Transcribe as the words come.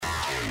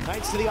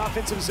Knights to the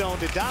offensive zone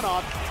to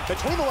Donov.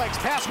 Between the legs,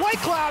 pass. White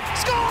Cloud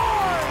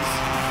scores!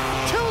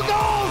 2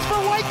 goals for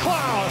White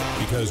Cloud!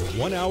 Because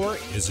 1 hour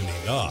isn't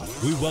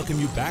enough. We welcome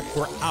you back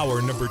for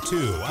hour number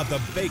 2 of the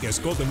Vegas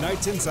Golden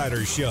Knights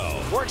Insider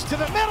Show. Works to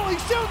the middle, he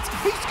shoots,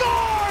 he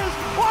scores!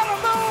 What a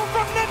move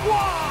from Nick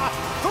Waugh!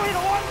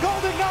 3-1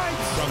 Golden Knights!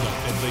 From the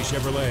Findlay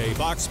Chevrolet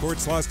Fox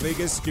Sports Las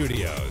Vegas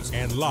studios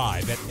and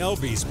live at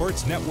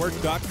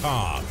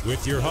lvsportsnetwork.com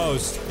with your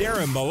hosts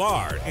Darren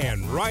Millard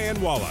and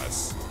Ryan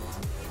Wallace.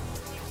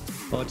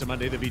 Well, it's a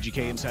Monday. The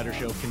VGK Insider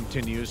Show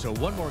continues. So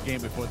one more game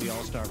before the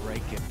All-Star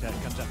break. It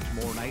comes up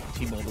tomorrow night,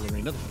 T-Mobile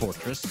Arena, the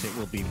Fortress. It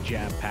will be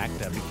jam-packed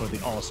before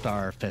the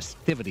All-Star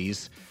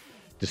festivities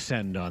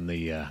descend on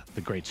the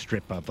great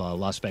strip of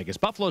Las Vegas.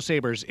 Buffalo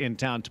Sabres in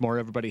town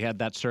tomorrow. Everybody had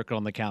that circle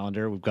on the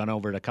calendar. We've gone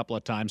over it a couple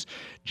of times.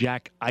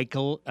 Jack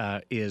Eichel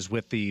is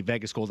with the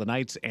Vegas Golden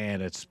Knights,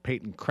 and it's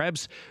Peyton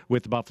Krebs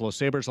with the Buffalo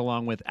Sabres,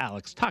 along with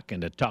Alex Tuch.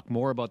 And to talk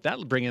more about that,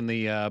 we'll bring in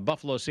the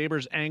Buffalo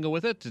Sabres angle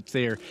with it. It's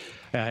their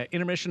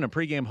intermission and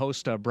pregame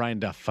host, Brian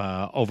Duff,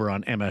 over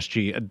on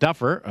MSG.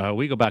 Duffer,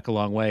 we go back a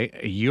long way.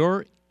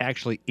 You're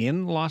actually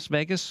in Las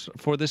Vegas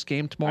for this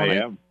game tomorrow night?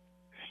 I am.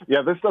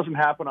 Yeah, this doesn't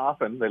happen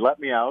often. They let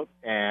me out,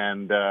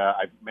 and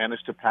I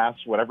managed to pass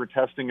whatever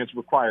testing is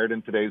required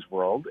in today's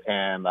world,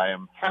 and I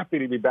am happy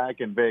to be back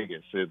in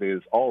Vegas. It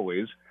is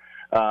always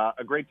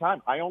a great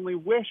time. I only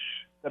wish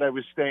that I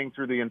was staying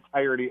through the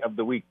entirety of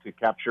the week to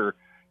capture,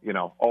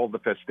 all the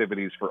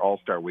festivities for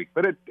All-Star Week.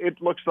 But it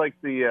looks like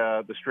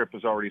the Strip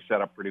is already set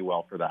up pretty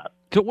well for that.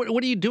 So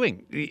what are you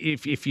doing?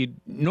 If you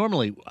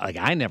normally, like,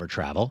 I never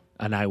travel,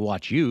 and I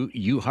watch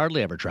you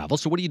hardly ever travel.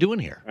 So what are you doing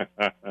here?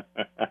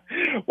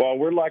 Well,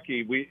 we're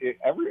lucky.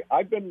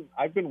 I've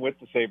been with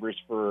the Sabres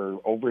for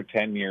over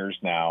 10 years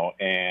now,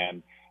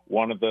 and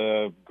one of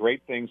the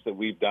great things that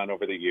we've done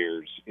over the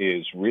years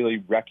is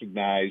really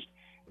recognized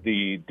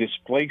the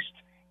displaced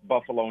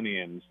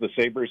Buffalonians, the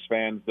Sabres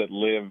fans that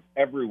live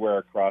everywhere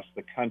across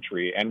the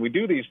country. And we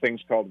do these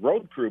things called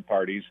road crew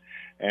parties,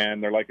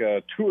 and they're like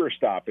a tour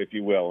stop, if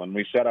you will. And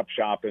we set up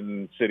shop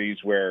in cities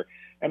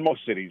and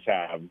most cities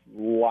have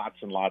lots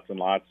and lots and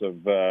lots of,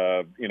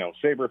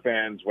 Sabre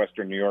fans,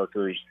 Western New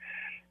Yorkers.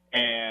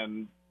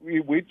 And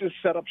we just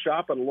set up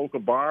shop at a local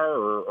bar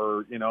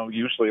or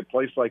usually a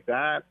place like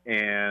that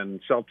and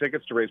sell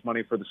tickets to raise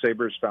money for the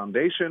Sabres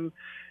Foundation.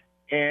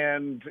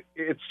 And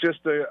it's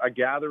just a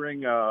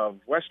gathering of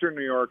Western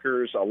New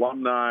Yorkers,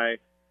 alumni,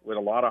 with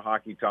a lot of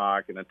hockey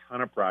talk and a ton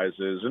of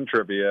prizes and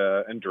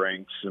trivia and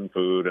drinks and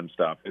food and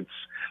stuff. It's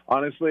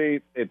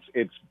honestly,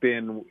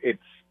 it's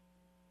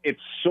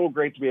so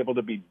great to be able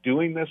to be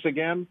doing this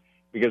again,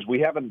 because we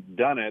haven't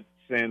done it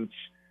since,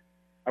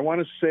 I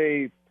want to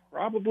say,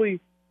 probably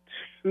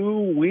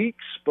 2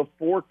 weeks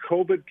before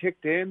COVID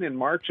kicked in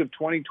March of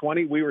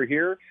 2020. We were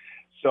here.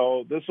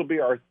 So this will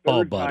be our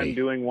third time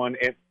doing one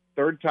in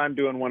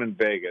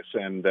Vegas,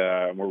 and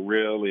we're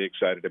really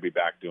excited to be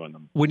back doing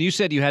them. When you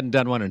said you hadn't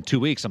done one in 2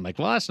 weeks, I'm like,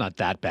 well, that's not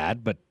that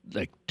bad, but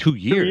like 2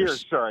 years. 2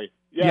 years, sorry.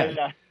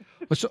 Yeah.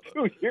 So,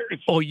 2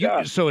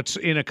 years. So it's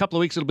in a couple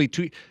of weeks, it'll be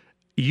 2.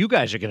 You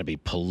guys are going to be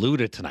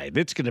polluted tonight.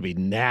 It's going to be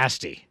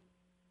nasty.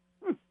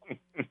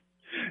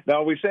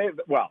 No,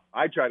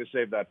 I try to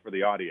save that for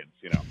the audience,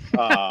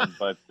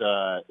 but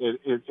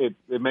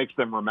it makes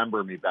them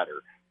remember me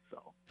better.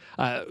 So,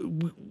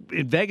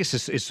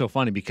 Vegas is so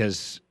funny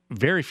because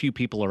very few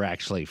people are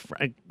actually,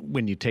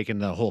 when you take in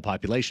the whole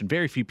population,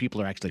 very few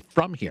people are actually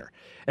from here.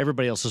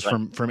 Everybody else is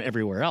from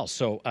everywhere else.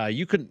 So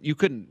we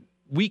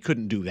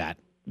couldn't do that,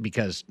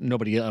 because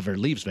nobody ever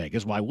leaves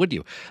Vegas. Why would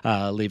you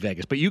leave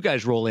Vegas? But you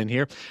guys roll in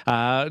here.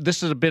 This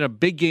has been a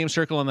big game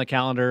circle on the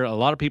calendar. A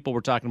lot of people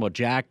were talking about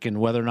Jack and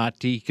whether or not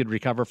he could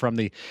recover from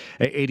the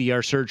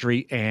ADR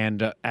surgery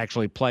and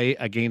actually play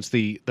against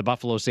the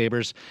Buffalo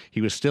Sabres. He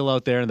was still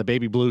out there in the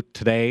baby blue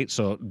today,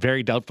 so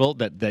very doubtful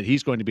that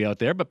he's going to be out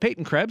there. But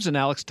Peyton Krebs and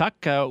Alex Tuch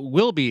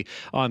will be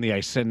on the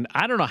ice. And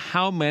I don't know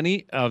how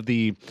many of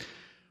the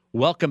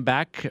welcome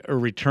back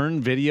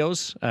return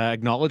videos,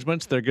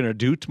 acknowledgments they're going to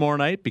do tomorrow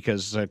night,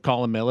 because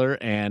Colin Miller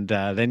and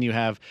then you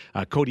have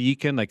Cody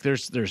Eakin. Like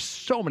there's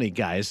so many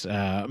guys.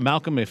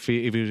 Malcolm, if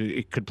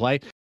he could play,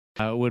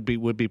 would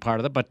be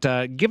part of it. But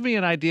give me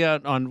an idea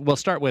on. We'll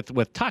start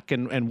with Tuch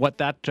and what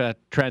that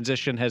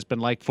transition has been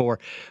like for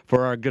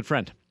our good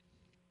friend.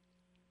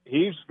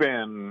 He's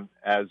been,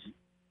 as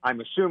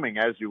I'm assuming,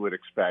 as you would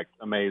expect,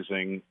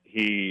 amazing.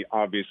 He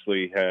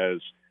obviously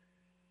has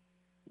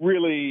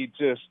really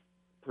just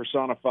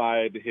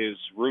personified his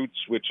roots,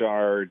 which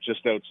are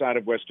just outside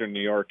of Western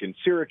New York in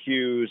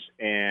Syracuse,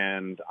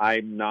 and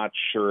I'm not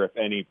sure if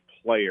any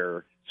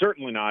player,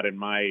 certainly not in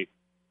my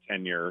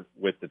tenure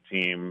with the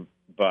team,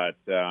 but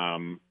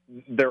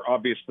there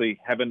obviously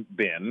haven't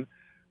been,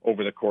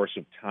 over the course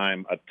of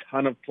time, a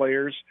ton of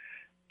players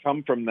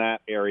come from that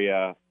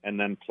area and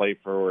then play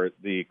for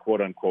the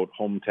quote-unquote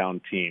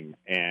hometown team.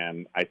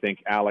 And I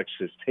think Alex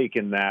has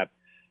taken that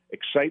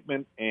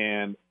excitement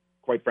and,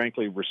 quite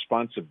frankly,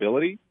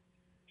 responsibility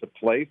to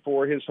play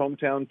for his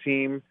hometown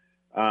team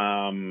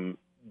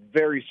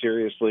very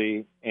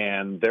seriously,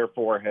 and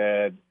therefore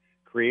had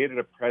created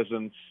a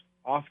presence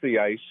off the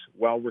ice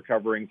while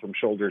recovering from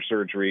shoulder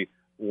surgery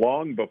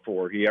long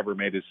before he ever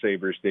made his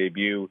Sabres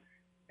debut.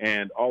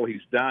 And all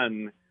he's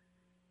done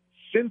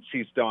since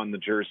he's donned the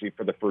jersey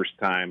for the first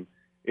time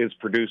is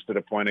produced at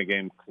a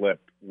point-a-game clip,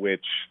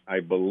 which I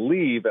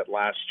believe at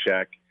last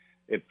check,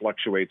 it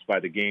fluctuates by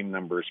the game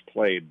numbers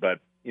played. But,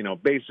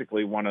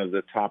 basically one of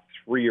the top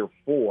 3 or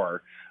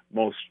 4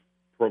 most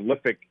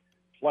prolific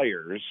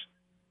players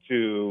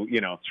to,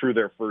 through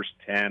their first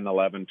 10,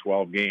 11,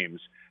 12 games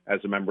as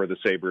a member of the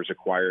Sabres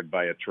acquired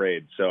by a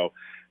trade. So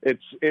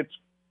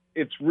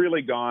it's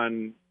really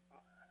gone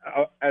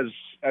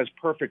as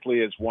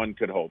perfectly as one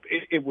could hope.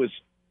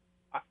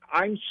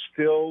 I'm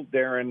still,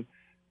 Darren,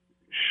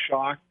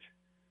 shocked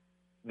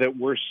that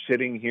we're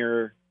sitting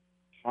here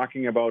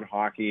talking about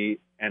hockey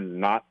and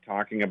not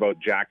talking about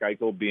Jack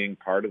Eichel being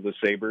part of the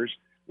Sabres.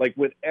 Like,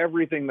 with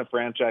everything the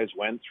franchise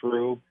went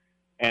through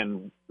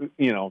and,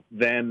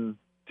 then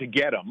to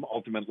get him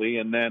ultimately,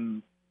 and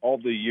then all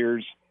the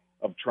years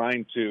of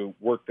trying to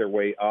work their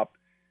way up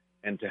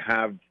and to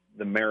have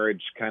the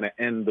marriage kind of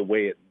end the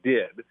way it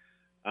did,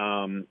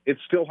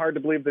 it's still hard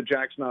to believe that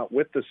Jack's not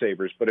with the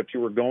Sabres. But if you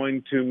were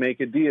going to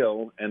make a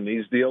deal, and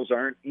these deals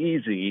aren't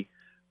easy,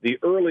 the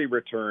early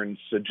returns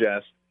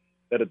suggest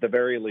that at the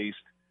very least,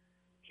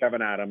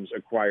 Kevyn Adams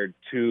acquired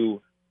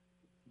 2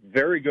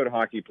 very good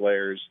hockey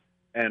players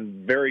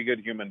and very good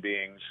human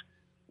beings,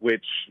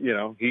 which,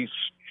 he's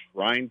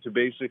trying to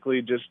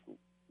basically just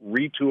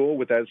retool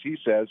with, as he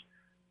says,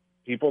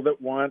 people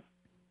that want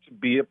to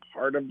be a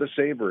part of the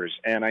Sabres.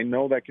 And I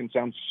know that can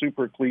sound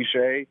super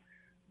cliche,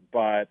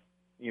 but,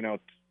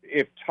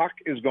 if Tuck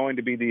is going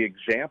to be the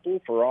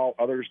example for all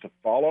others to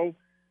follow,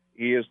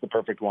 he is the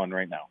perfect one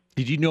right now.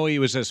 Did you know he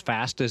was as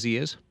fast as he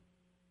is?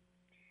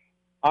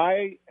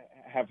 I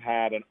have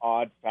had an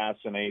odd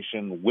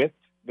fascination with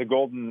the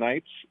Golden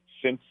Knights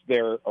since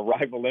their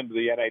arrival into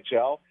the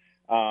NHL.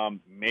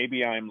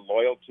 Maybe I'm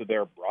loyal to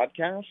their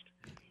broadcast.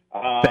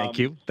 Thank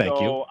you.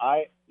 So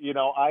I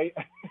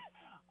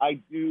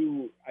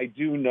do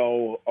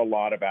know a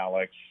lot of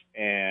Alex,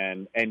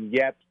 and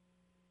yet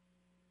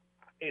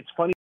it's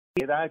funny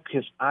that,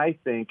 because I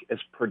think as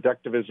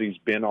productive as he's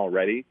been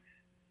already,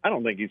 I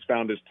don't think he's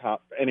found his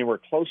top anywhere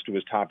close to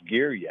his top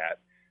gear yet.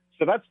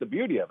 So that's the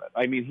beauty of it.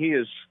 I mean, he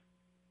is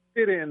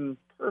fit in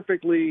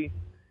perfectly.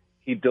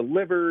 He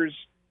delivers,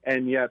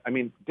 and yet,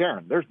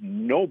 Darren, there's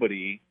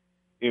nobody,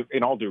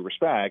 in all due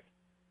respect,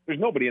 there's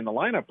nobody in the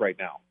lineup right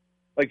now.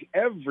 Like,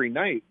 every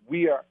night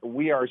we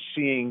are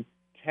seeing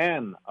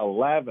 10,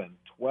 11,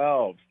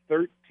 12,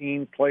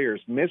 13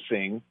 players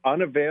missing,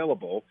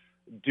 unavailable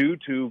due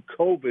to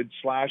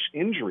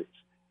COVID/injuries.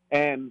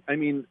 And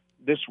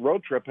this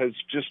road trip has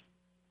just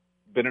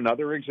been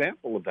another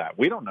example of that.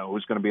 We don't know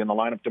who's going to be in the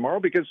lineup tomorrow,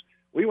 because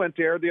we went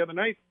to air the other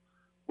night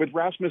with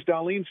Rasmus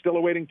Dahlin still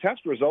awaiting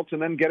test results and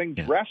then getting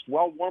dressed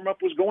while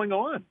warm-up was going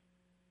on.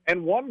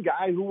 And one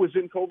guy who was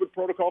in COVID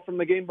protocol from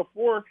the game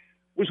before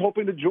was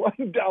hoping to join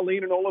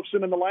Dahlin and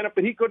Olofsson in the lineup,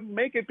 but he couldn't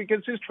make it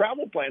because his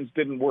travel plans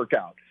didn't work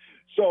out.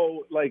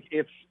 So,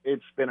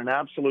 it's been an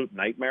absolute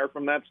nightmare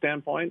from that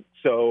standpoint.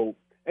 So,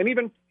 and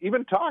even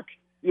Tuck,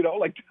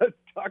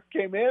 Tuck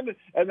came in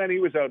and then he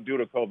was out due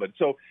to COVID.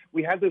 So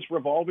we had this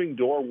revolving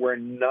door where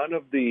none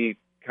of the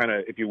kind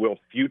of, if you will,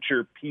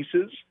 future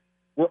pieces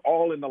were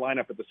all in the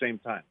lineup at the same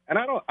time. And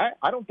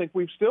I don't think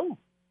we've still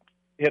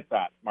hit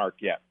that mark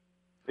yet.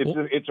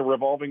 It's a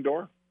revolving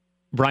door.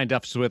 Brian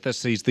Duff's with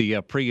us. He's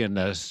the pre and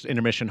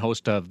intermission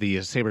host of the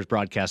Sabres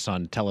broadcasts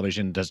on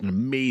television. Does an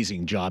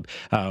amazing job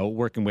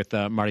working with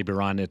Marty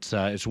Biron. It's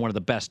one of the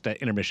best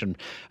intermission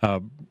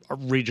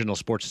regional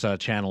sports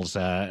channels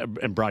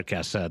and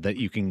broadcasts that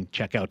you can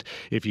check out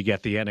if you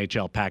get the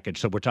NHL package.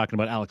 So we're talking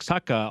about Alex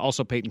Tuch,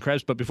 also Peyton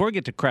Krebs. But before we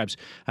get to Krebs,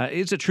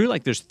 is it true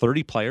there's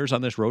 30 players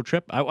on this road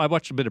trip? I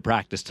watched a bit of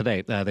practice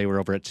today. They were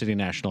over at City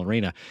National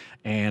Arena,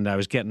 and I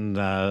was getting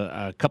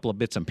a couple of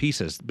bits and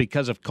pieces.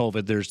 Because of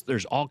COVID,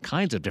 there's all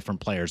kinds of different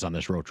players on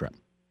this road trip.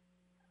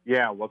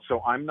 Yeah, well,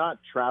 so I'm not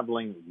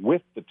traveling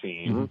with the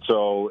team,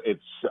 so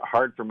it's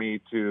hard for me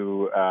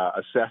to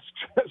assess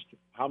just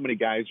how many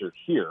guys are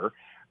here.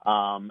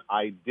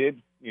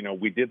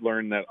 We did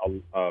learn that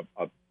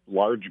a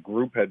large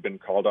group had been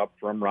called up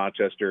from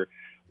Rochester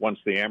once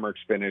the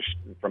Amerks finished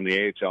from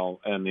the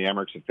AHL, and the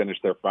Amerks had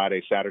finished their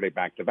Friday, Saturday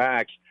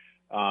back-to-backs.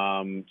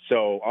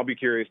 So I'll be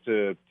curious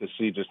to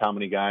see just how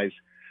many guys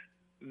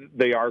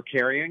they are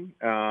carrying.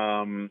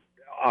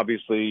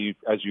 Obviously,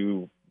 as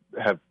you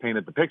have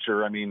painted the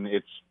picture,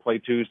 it's play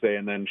Tuesday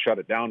and then shut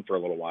it down for a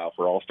little while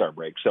for All-Star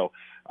break. So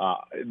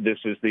this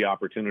is the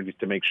opportunity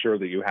to make sure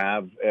that you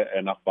have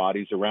enough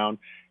bodies around.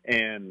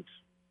 And,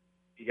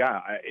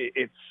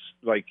 it's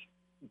like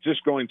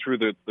just going through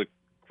the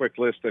quick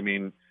list.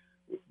 The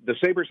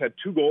Sabres had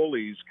 2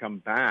 goalies come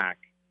back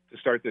to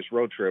start this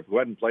road trip who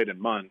hadn't played in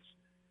months,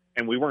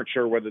 and we weren't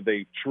sure whether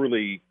they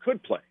truly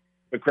could play.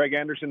 But Craig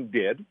Anderson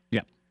did.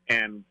 Yeah.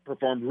 And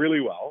performed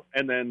really well.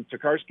 And then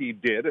Tokarski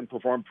did and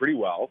performed pretty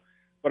well.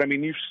 But, I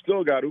mean, you've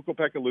still got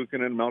Ukko-Pekka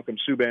Luukkonen and Malcolm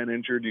Subban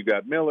injured. You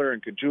got Miller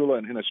and Kajula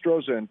and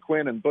Hinostroza and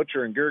Quinn and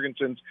Butcher and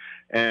Girgensons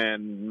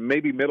and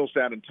maybe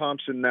Middlestat and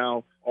Thompson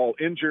now all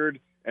injured.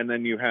 And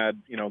then you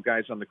had,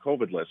 guys on the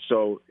COVID list.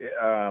 So,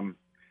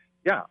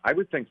 yeah, I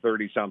would think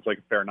 30 sounds like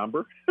a fair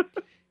number.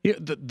 Yeah,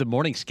 the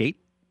morning skate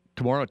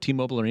tomorrow at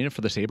T-Mobile Arena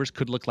for the Sabres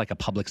could look like a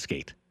public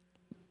skate.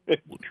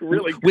 It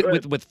really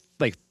could. With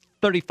like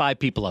 35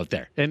 people out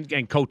there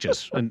and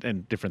coaches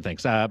and different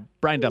things.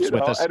 Brian Duff's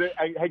with us.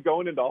 And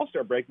going into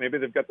All-Star break, maybe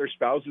they've got their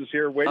spouses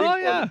here waiting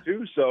for them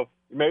too. So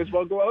you may as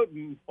well go out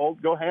and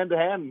go hand to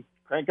hand and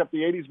crank up the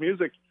 80s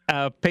music.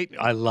 Peyton,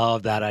 I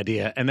love that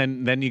idea. And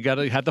then you got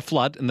to have the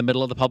flood in the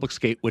middle of the public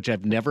skate, which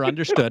I've never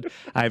understood.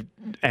 I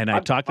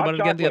talked about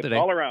it again the other day.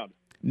 All around.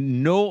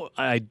 No,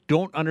 I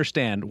don't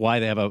understand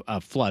why they have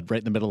a flood right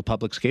in the middle of the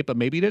public skate, but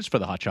maybe it is for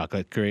the hot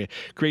chocolate.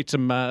 Create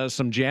some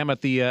jam at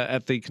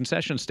the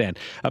concession stand.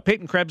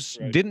 Peyton Krebs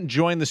didn't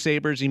join the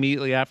Sabres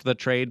immediately after the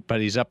trade,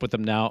 but he's up with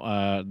them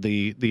now.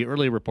 The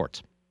early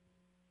reports.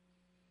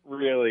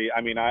 Really,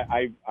 I mean,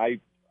 I'm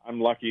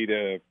lucky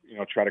to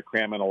try to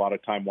cram in a lot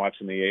of time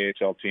watching the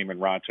AHL team in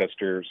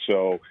Rochester,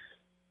 so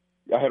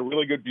I had a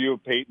really good view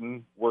of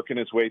Peyton working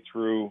his way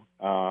through.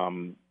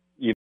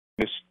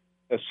 Just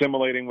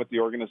assimilating with the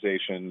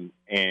organization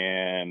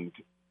and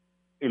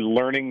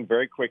learning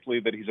very quickly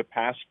that he's a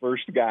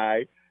pass-first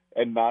guy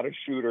and not a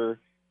shooter.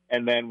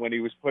 And then when he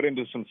was put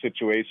into some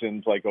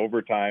situations like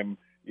overtime,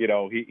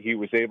 he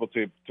was able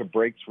to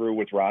break through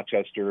with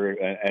Rochester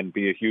and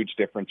be a huge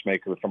difference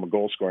maker from a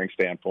goal-scoring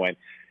standpoint.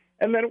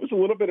 And then it was a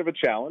little bit of a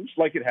challenge,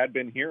 like it had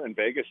been here in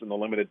Vegas in the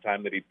limited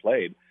time that he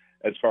played,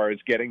 as far as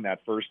getting that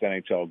first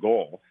NHL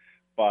goal.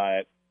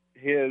 But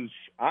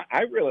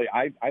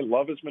I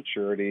love his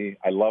maturity.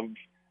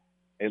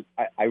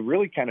 I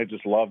really kind of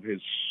just love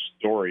his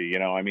story.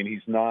 I mean,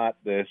 he's not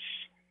this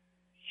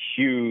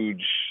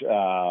huge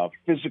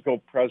physical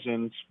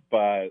presence,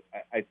 but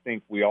I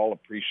think we all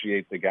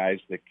appreciate the guys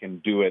that can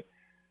do it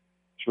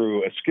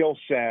through a skill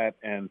set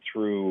and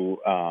through,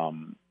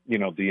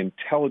 the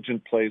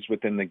intelligent plays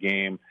within the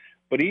game.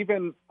 But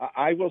even,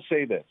 I will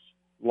say this,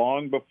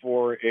 long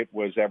before it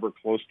was ever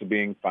close to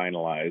being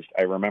finalized,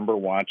 I remember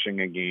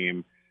watching a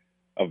game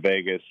of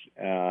Vegas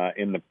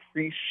in the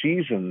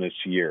preseason this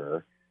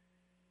year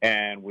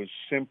and was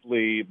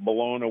simply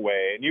blown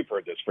away. And you've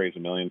heard this phrase a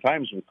million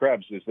times with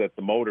Krebs, is that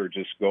the motor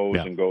just goes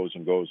and goes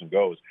and goes and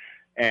goes.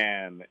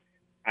 And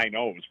I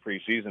know it was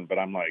preseason, but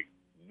I'm like,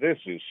 this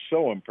is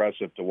so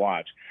impressive to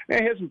watch. And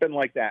it hasn't been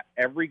like that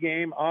every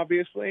game,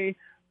 obviously,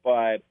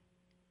 but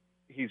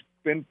he's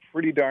been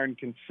pretty darn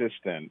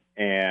consistent.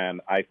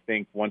 And I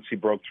think once he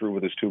broke through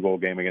with his 2-goal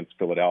game against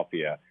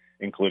Philadelphia,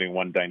 including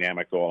one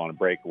dynamic goal on a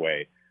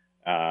breakaway,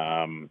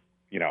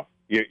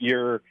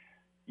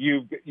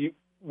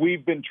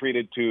 we've been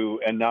treated to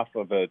enough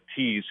of a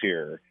tease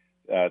here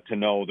to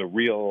know the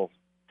real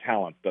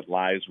talent that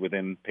lies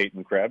within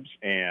Peyton Krebs.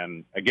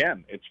 And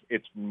again,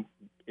 it's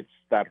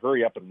that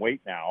hurry up and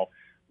wait now,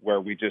 where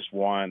we just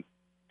want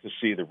to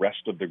see the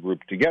rest of the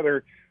group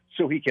together,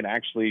 so he can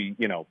actually,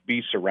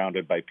 be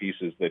surrounded by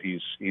pieces that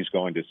he's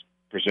going to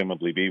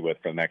presumably be with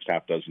for the next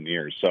half dozen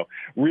years. So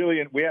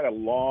really,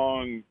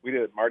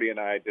 Marty and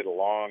I did a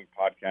long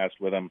podcast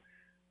with him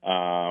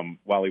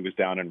while he was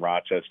down in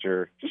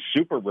Rochester. Just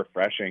super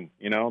refreshing.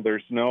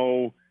 There's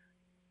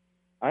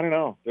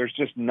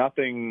just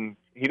nothing.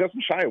 He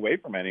doesn't shy away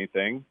from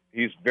anything.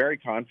 He's very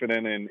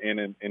confident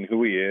in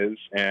who he is.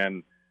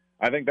 And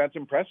I think that's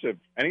impressive.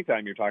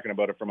 Anytime you're talking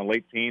about it from a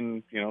late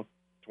teen,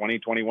 20,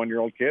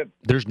 21-year-old kid.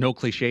 There's no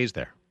cliches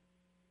there.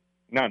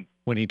 None.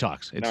 When he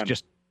talks. It's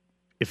just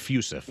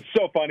effusive. It's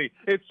so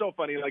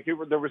funny. Like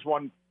there was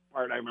one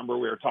part I remember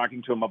we were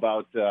talking to him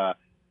about,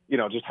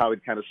 just how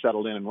he'd kind of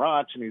settled in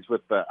Roch, and he's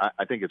with,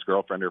 I think his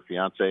girlfriend or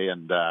fiance,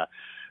 and,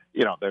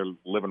 they're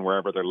living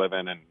wherever they're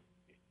living. And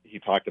he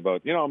talked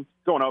about, I'm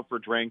going out for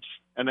drinks.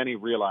 And then he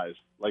realized,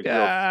 real quick,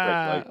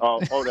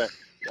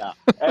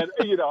 And,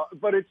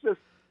 but it's just,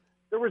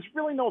 there was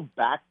really no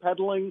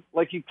backpedaling.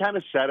 Like, he kind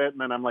of said it, and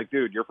then I'm like,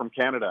 dude, you're from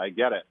Canada. I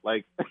get it.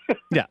 Like,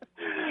 yeah,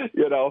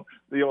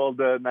 the old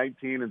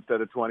 19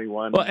 instead of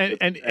 21. Well,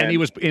 and he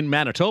was in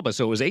Manitoba,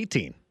 so it was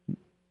 18.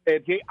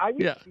 I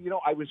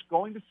was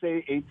going to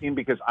say 18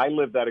 because I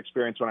lived that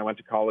experience when I went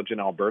to college in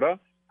Alberta,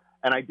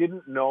 and I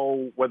didn't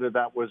know whether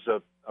that was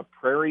a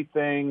prairie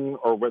thing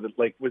or whether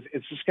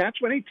is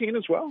Saskatchewan 18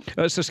 as well?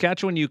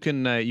 Saskatchewan, you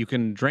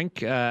can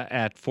drink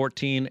at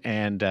 14,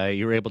 and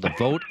you're able to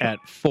vote at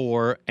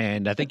 4,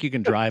 and I think you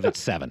can drive at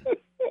 7.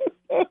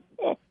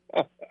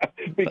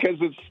 Because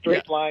it's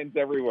straight lines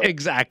everywhere.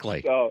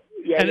 Exactly. So,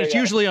 it's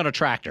usually on a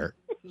tractor.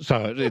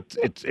 So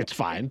it's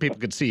fine. People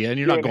can see you, and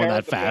you're not going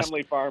that fast.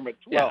 Family farm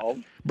at 12.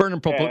 Yeah. Burning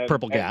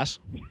purple gas.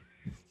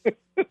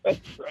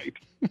 That's right.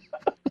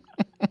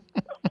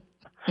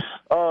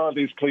 Oh,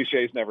 these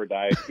cliches never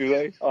die, do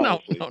they?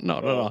 Honestly.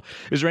 No.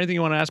 Is there anything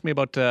you want to ask me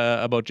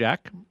about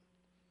Jack?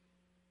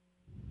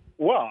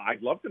 Well,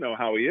 I'd love to know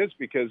how he is,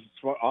 because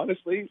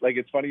honestly,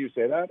 it's funny you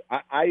say that.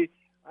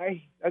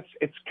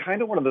 It's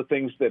kind of one of the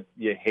things that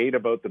you hate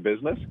about the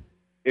business,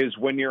 is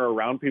when you're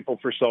around people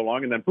for so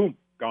long and then boom,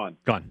 gone.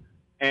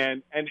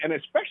 And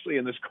especially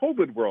in this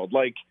COVID world,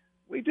 like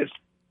it's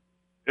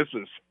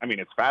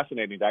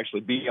fascinating to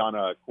actually be on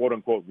a quote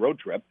unquote road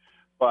trip,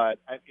 but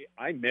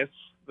I miss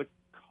the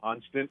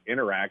constant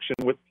interaction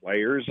with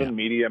players and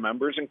media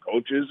members and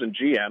coaches and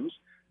GMs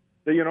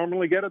that you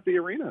normally get at the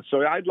arena.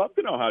 So I'd love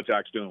to know how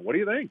Jack's doing. What do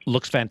you think?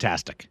 Looks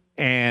fantastic.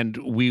 And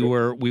we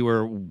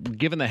were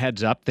given the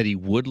heads up that he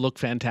would look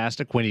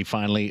fantastic when he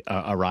finally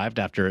arrived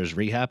after his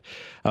rehab,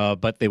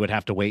 but they would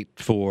have to wait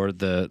for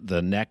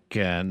the neck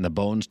and the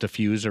bones to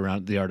fuse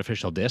around the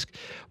artificial disc.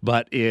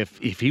 But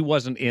if he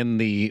wasn't in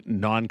the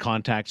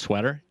non-contact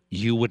sweater,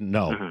 you wouldn't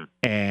know. Mm-hmm.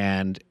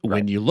 And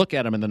when you look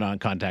at him in the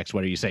non-contact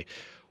sweater, you say,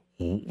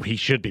 he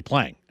should be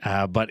playing,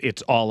 but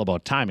it's all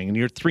about timing. And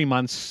you're 3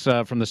 months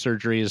from the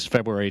surgery is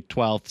February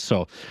 12th,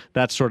 so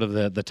that's sort of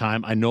the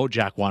time. I know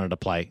Jack wanted to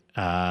play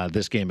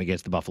this game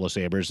against the Buffalo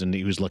Sabres, and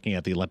he was looking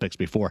at the Olympics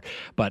before.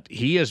 But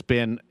he's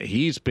been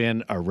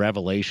a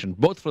revelation,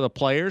 both for the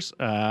players.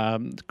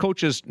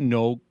 Coaches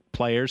know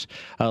players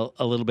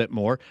a little bit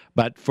more,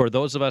 but for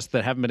those of us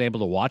that haven't been able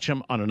to watch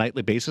him on a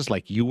nightly basis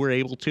like you were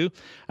able to,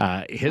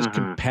 his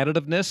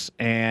competitiveness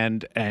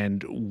and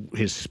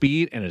his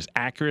speed and his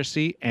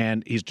accuracy,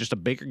 and he's just a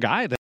bigger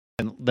guy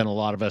than a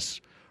lot of us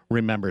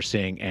remember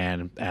seeing,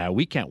 and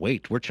we can't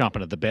wait. We're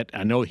chomping at the bit.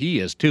 I know he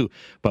is too,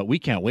 but we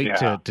can't wait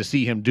to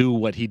see him do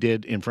what he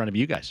did in front of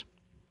you guys.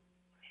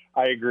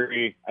 I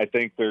agree. I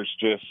think there's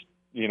just,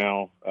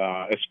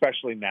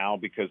 especially now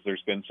because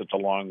there's been such a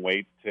long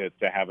wait to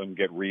have him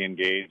get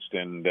re-engaged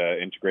and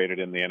integrated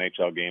in the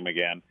NHL game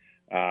again.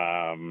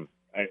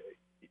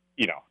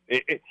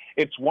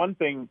 It's one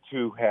thing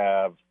to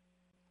have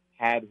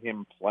had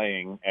him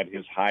playing at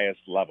his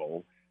highest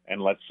level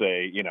and let's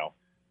say,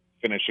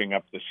 finishing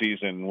up the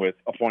season with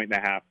 1.5 points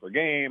per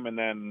game, and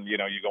then, you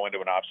go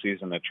into an off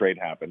season, the trade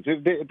happens.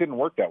 It didn't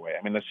work that way.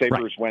 I mean, the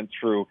Sabres went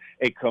through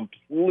a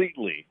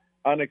completely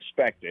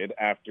unexpected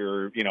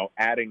after,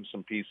 adding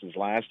some pieces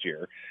last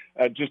year,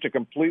 just a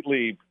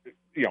completely,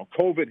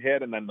 COVID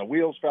hit, and then the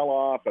wheels fell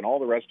off and all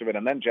the rest of it.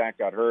 And then Jack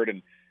got hurt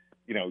and,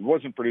 he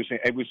wasn't producing.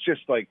 It was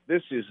just like,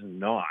 this is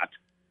not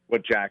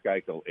what Jack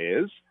Eichel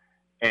is.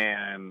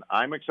 And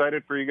I'm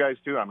excited for you guys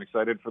too. I'm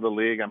excited for the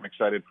league. I'm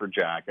excited for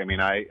Jack. I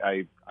mean,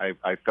 I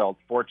felt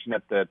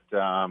fortunate that,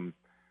 on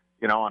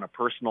a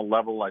personal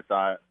level, I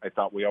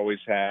thought we always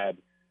had,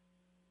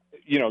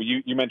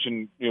 you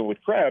mentioned,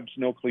 with Krebs,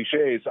 no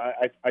cliches.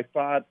 I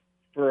thought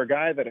for a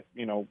guy that,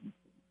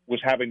 was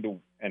having to,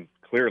 and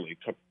clearly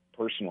took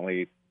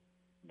personally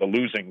the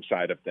losing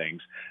side of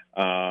things.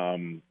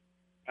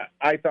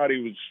 I thought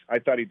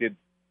he did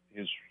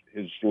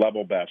his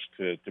level best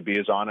to be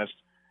as honest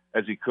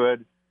as he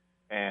could.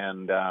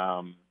 And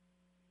I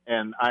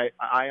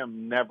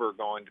am never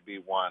going to be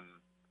one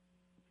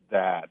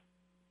that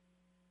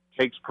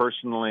takes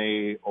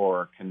personally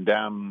or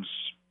condemns,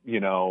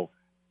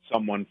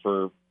 someone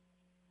for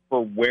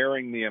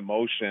wearing the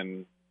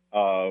emotion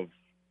of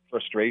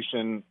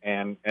frustration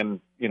and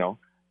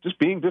just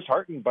being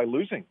disheartened by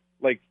losing.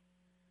 Like,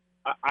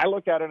 I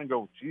look at it and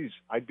go, geez,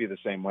 I'd be the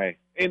same way.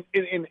 In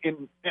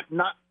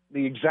not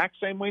the exact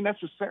same way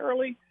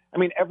necessarily. I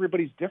mean,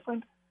 everybody's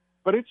different,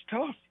 but it's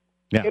tough.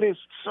 Yeah. It is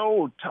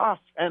so tough.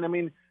 And I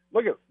mean,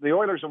 look at the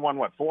Oilers have won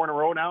 4 in a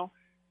row now.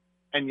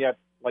 And yet,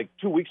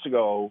 2 weeks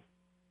ago,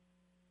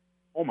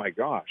 oh my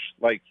gosh,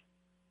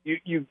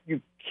 you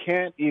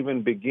can't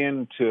even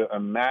begin to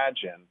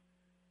imagine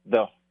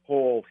the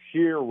whole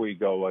here we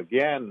go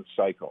again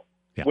cycle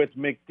with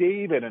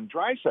McDavid and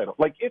Draisaitl.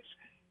 It's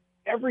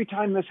every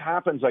time this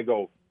happens, I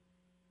go,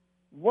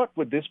 what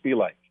would this be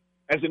like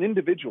as an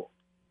individual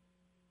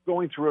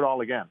going through it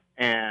all again?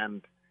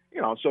 And,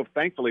 so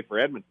thankfully for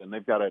Edmonton,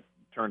 they've got it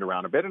turned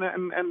around a bit.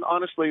 And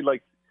honestly,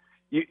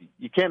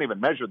 you can't even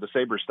measure the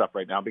Sabres stuff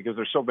right now because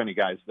there's so many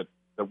guys that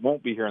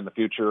won't be here in the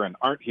future and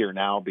aren't here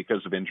now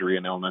because of injury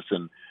and illness,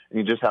 and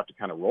you just have to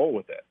kind of roll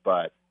with it.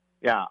 But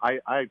yeah, I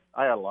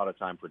had a lot of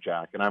time for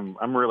Jack, and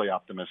I'm really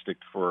optimistic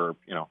for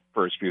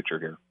his future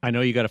here. I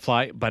know you got to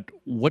fly, but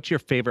what's your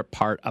favorite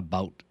part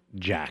about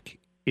Jack,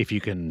 if you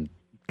can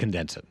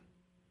condense it?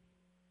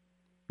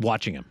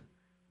 Watching him.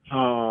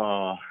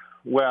 Oh,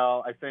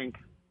 well, I think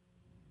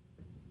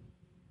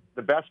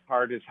the best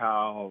part is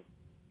how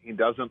he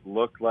doesn't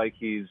look like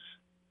he's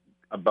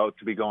about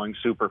to be going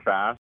super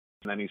fast,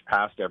 and then he's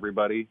past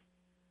everybody.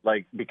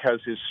 Because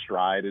his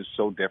stride is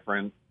so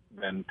different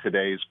than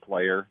today's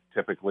player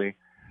typically.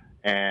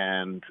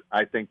 And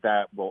I think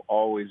that will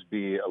always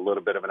be a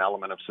little bit of an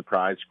element of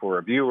surprise for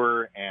a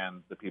viewer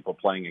and the people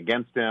playing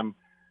against him.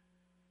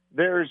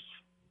 There's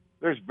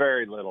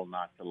very little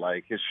not to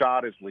like. His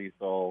shot is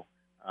lethal.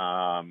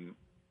 And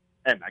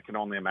I can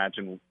only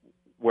imagine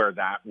where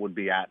that would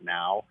be at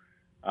now.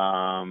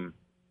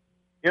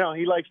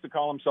 He likes to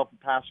call himself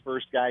a pass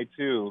first guy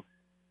too.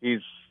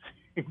 He's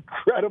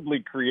incredibly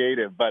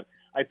creative, but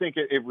I think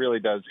it really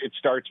does. It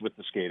starts with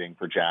the skating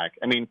for Jack.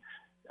 I mean,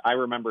 I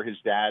remember his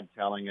dad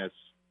telling us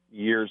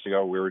years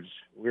ago, we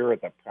were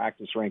at the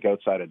practice rink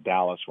outside of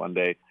Dallas one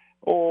day,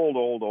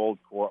 old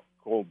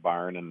cold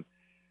barn. And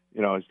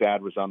his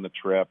dad was on the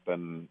trip,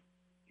 and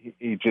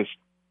he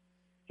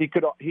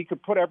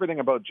could put everything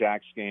about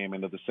Jack's game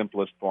into the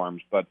simplest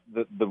forms. But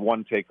the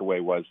one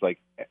takeaway was like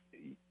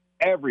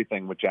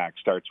everything with Jack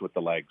starts with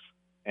the legs,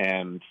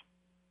 and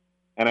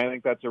I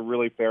think that's a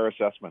really fair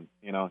assessment.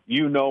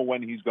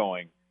 When he's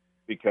going,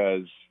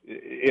 because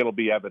it'll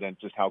be evident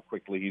just how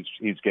quickly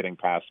he's getting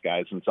past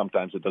guys, and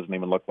sometimes it doesn't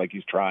even look like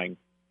he's trying.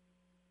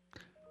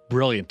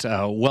 Brilliant.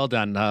 Well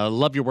done.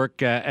 Love your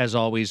work, as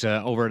always,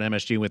 over at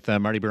MSG with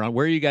Marty Biron.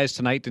 Where are you guys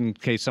tonight in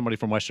case somebody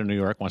from Western New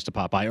York wants to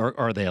pop by, or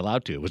are they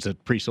allowed to? Was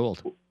it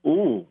pre-sold?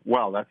 Ooh,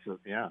 well, that's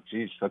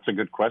a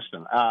good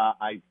question.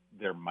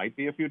 There might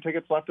be a few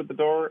tickets left at the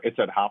door. It's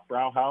at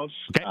Hofbrau House.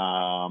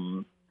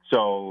 Okay.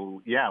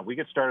 So, we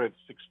get started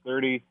at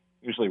 6:30,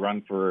 usually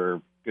run for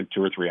a good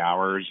 2 or 3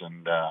 hours,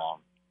 and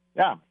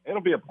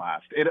it'll be a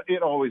blast.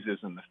 It always is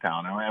in this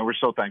town, and we're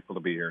so thankful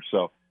to be here.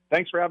 So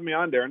thanks for having me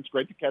on, Darren. It's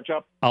great to catch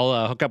up.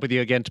 I'll hook up with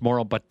you again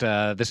tomorrow, but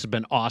this has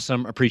been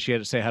awesome.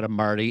 Appreciate it. Say hi to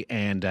Marty,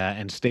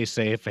 and stay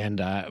safe,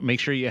 and make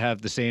sure you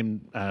have the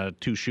same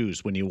 2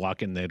 shoes when you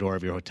walk in the door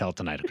of your hotel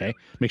tonight, okay?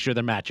 Make sure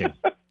they're matching.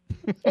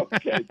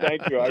 Okay,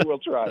 thank you. I will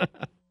try.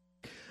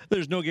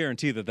 There's no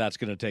guarantee that that's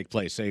going to take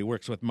place. He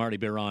works with Marty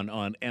Biron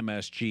on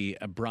MSG.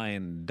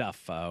 Brian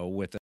Duff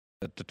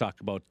to talk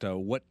about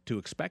what to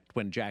expect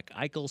when Jack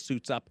Eichel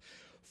suits up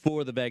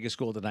for the Vegas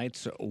Golden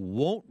Knights.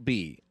 Won't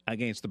be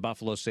against the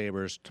Buffalo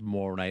Sabres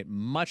tomorrow night,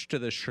 much to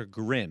the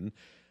chagrin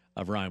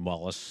of Ryan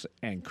Wallace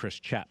and Chris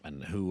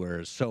Chapman, who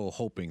were so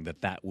hoping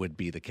that would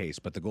be the case.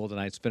 But the Golden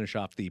Knights finish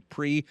off the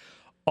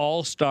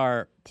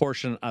pre-All-Star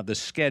portion of the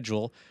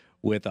schedule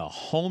with a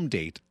home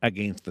date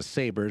against the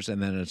Sabres,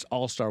 and then it's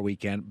All-Star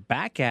Weekend.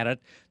 Back at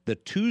it the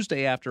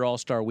Tuesday after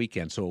All-Star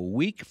Weekend. So a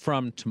week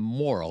from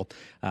tomorrow,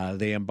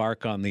 they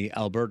embark on the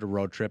Alberta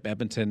road trip,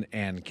 Edmonton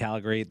and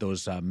Calgary,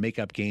 those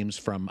makeup games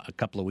from a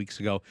couple of weeks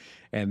ago.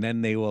 And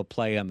then they will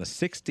play on the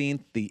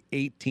 16th, the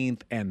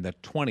 18th, and the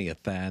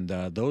 20th. And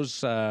those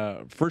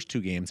first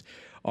 2 games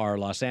are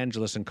Los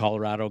Angeles and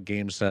Colorado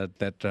games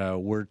that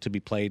were to be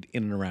played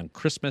in and around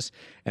Christmas.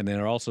 And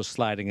they're also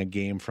sliding a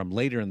game from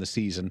later in the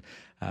season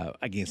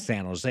against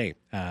San Jose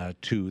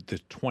to the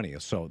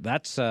 20th. So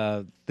that's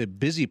the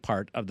busy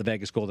part of the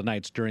Vegas Golden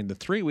Knights during the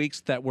 3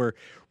 weeks that were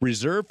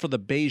reserved for the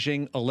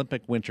Beijing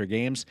Olympic Winter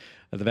Games.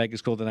 The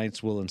Vegas Golden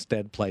Knights will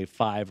instead play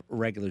 5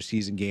 regular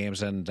season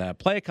games and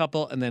play a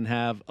couple and then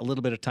have a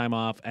little bit of time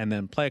off, and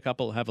then play a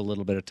couple, have a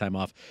little bit of time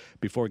off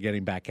before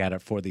getting back at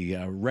it for the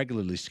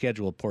regularly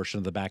scheduled portion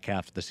of the back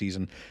half of the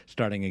season,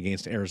 starting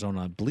against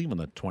Arizona, I believe, on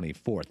the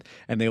 24th.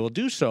 And they will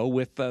do so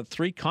with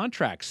 3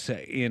 contracts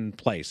in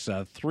place.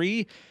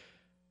 3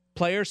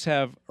 players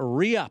have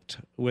re-upped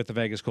with the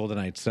Vegas Golden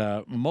Knights.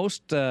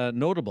 Most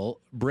notable,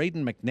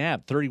 Brayden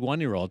McNabb,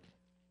 31-year-old,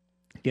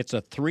 gets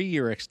a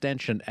 3-year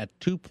extension at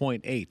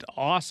 $2.8.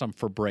 Awesome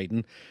for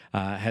Brayden.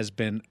 Has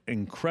been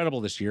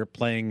incredible this year,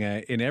 playing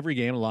in every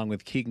game along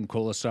with Keegan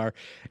Colasar.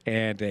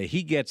 And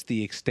he gets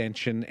the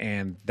extension,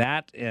 and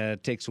that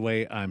takes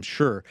away, I'm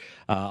sure,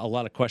 a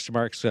lot of question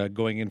marks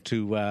going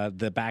into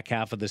the back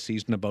half of the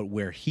season about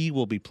where he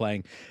will be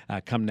playing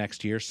come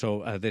next year.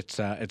 So it's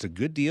a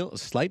good deal, a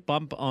slight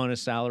bump on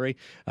his salary.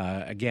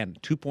 Again,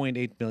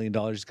 $2.8 million.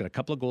 He's got a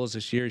couple of goals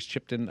this year. He's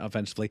chipped in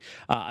offensively.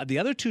 The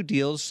other 2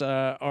 deals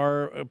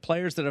are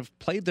players that have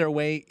played their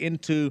way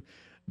into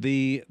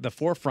the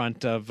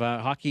forefront of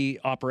hockey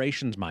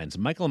operations minds.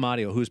 Michael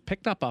Amadio, who's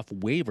picked up off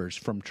waivers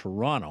from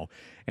Toronto,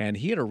 and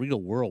he had a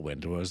real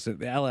whirlwind. Was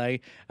LA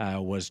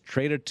was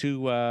traded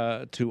to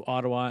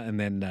Ottawa, and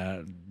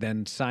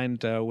then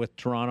signed with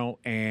Toronto,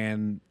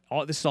 and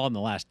this is all in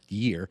the last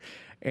year,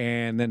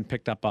 and then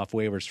picked up off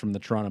waivers from the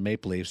Toronto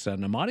Maple Leafs.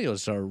 And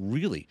Amadio's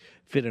really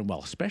fit in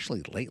well,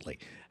 especially lately.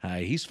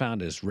 He's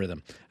found his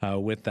rhythm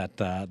with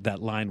that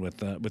line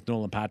with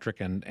Nolan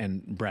Patrick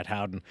and Brett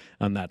Howden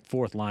on that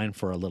 4th line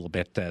for a little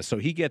bit. So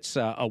he gets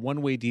a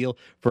one-way deal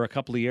for a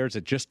couple of years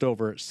at just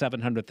over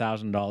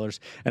 $700,000.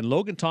 And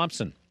Logan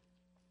Thompson,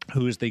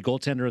 who is the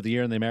goaltender of the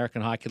year in the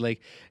American Hockey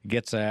League,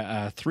 gets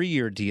a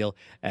 3-year deal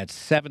at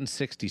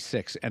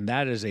 $766, and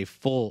that is a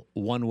full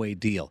one-way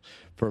deal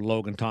for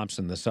Logan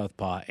Thompson, the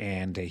southpaw.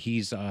 And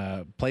he's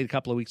played a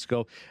couple of weeks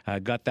ago,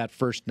 got that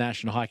first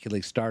National Hockey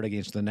League start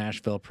against the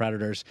Nashville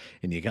Predators,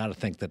 and you got to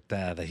think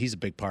that he's a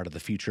big part of the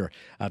future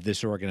of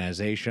this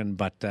organization.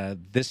 But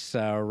this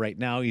right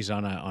now, he's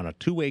on a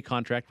 2-way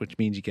contract, which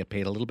means you get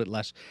paid a little bit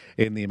less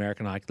in the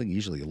American Hockey League,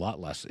 usually a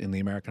lot less in the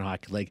American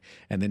Hockey League,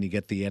 and then you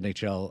get the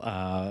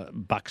NHL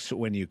bucks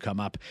when you come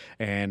up.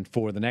 And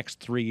for the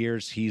next 3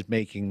 years, he's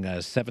making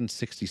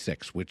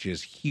 $766, which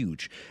is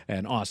huge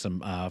and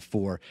awesome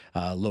for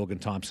Logan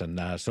Thompson.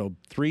 So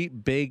 3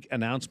 big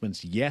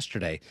announcements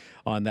yesterday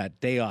on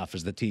that day off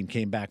as the team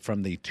came back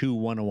from the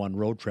 2-1-1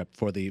 road trip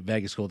for the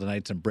Vegas Golden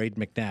Knights. And Brayden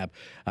McNabb,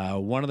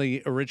 one of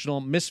the original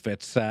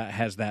misfits,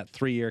 has that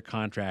 3-year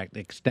contract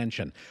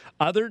extension.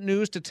 Other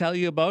news to tell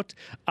you about: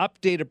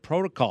 updated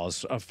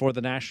protocols for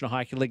the National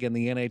Hockey League and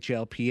the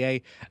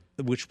NHLPA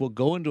which will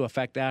go into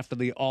effect after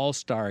the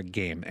All-Star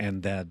game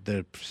and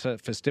the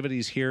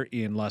festivities here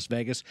in Las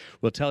Vegas.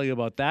 We'll tell you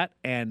about that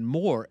and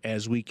more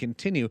as we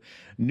continue.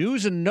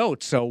 News and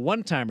notes. So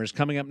one-timers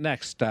coming up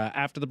next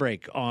after the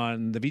break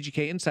on the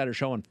VGK Insider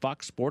Show on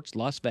Fox Sports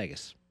Las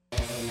Vegas.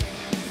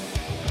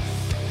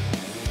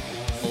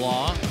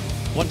 Law.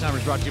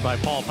 One-timers brought to you by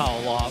Paul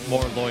Powell Law,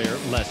 more lawyer,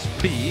 less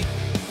fee.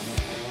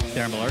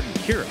 Darren Millard and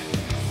Kira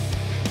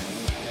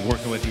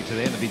working with you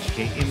today on the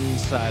VGK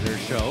Insider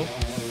Show.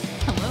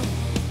 Hello.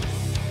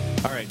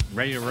 All right,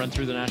 ready to run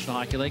through the National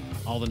Hockey League?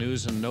 All the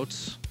news and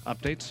notes,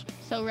 updates?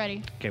 So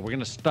ready. Okay, we're going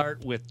to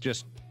start with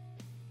just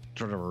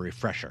sort of a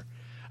refresher.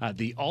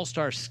 The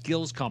All-Star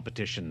Skills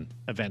Competition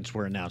events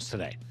were announced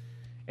today.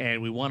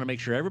 And we want to make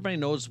sure everybody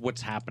knows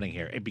what's happening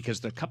here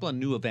because a couple of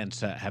new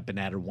events have been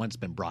added. One's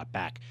been brought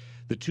back.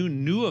 The two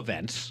new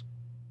events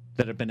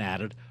that have been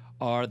added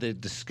are the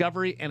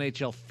Discovery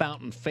NHL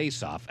Fountain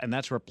Face-Off, and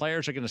that's where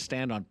players are going to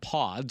stand on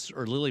pods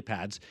or lily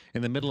pads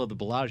in the middle of the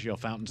Bellagio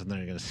fountains, and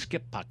they're going to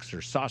skip pucks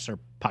or saucer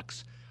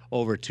pucks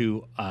over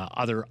to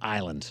other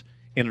islands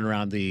in and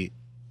around the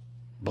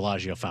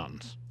Bellagio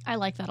fountains. I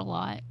like that a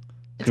lot.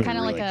 It's kind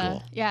of really like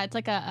cool. it's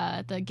like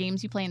the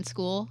games you play in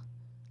school.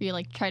 You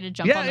like try to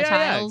jump on the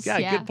tiles.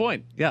 Yeah, good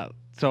point. Yeah.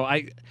 So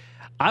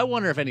I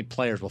wonder if any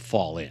players will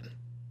fall in.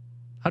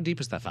 How deep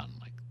is that fountain?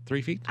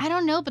 3 feet? I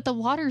don't know, but the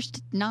water's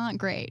not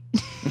great.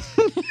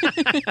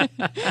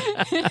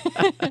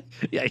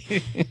 Yeah.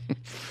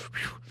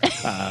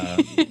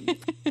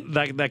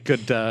 That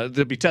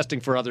could be testing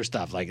for other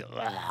stuff like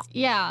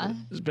Yeah.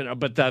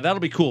 but that'll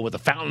be cool with the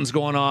fountains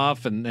going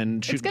off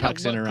and shooting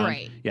pucks in and around.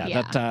 Great.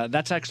 Yeah.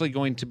 That's actually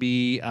going to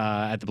be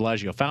at the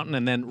Bellagio fountain,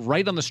 and then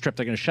right on the strip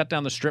they're going to shut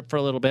down the strip for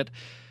a little bit.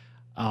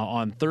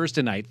 On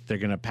Thursday night they're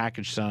going to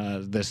package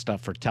this stuff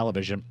for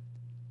television.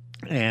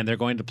 And they're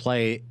going to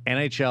play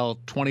NHL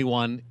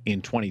 21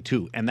 in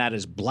 22, and that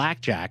is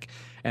blackjack.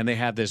 And they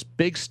have this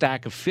big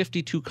stack of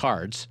 52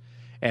 cards,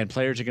 and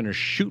players are going to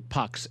shoot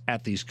pucks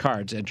at these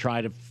cards and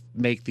try to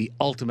make the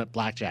ultimate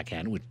blackjack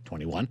hand with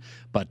 21.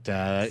 But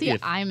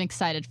I'm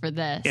excited for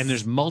this. And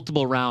there's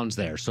multiple rounds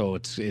there, so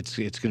it's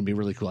going to be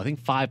really cool. I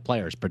think 5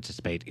 players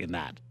participate in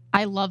that.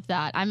 I love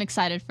that. I'm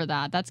excited for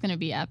that. That's going to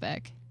be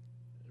epic.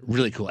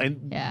 Really cool.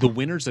 And the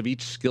winners of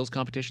each skills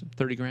competition,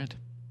 $30,000.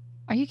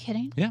 Are you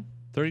kidding? Yeah.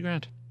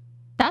 $30,000.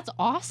 That's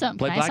awesome.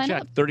 Play Can I sign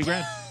blackjack,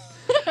 up?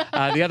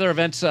 $30,000. The other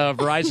events,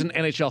 Verizon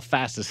NHL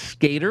Fastest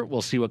Skater.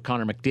 We'll see what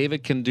Connor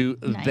McDavid can do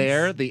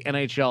there. The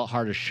NHL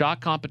Hardest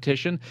Shot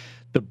Competition.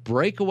 The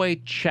Breakaway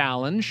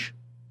Challenge,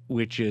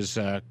 which is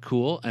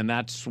cool. And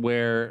that's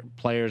where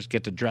players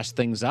get to dress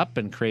things up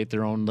and create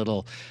their own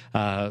little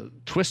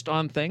twist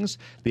on things.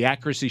 The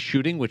Accuracy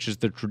Shooting, which is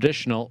the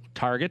traditional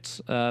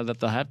targets that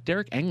they'll have.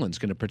 Derek Englund's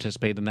going to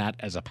participate in that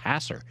as a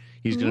passer.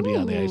 He's going to be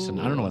on the ice. And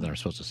I don't know whether I'm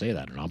supposed to say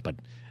that or not, but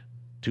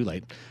too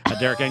late.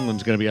 Derek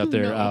Englund's going to be out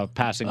there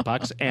passing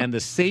pucks. And the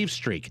Save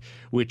Streak,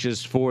 which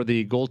is for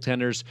the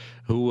goaltenders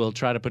who will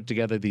try to put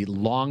together the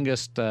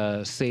longest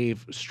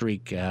save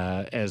streak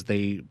as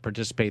they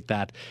participate.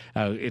 That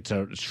it's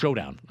a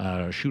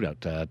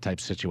shootout type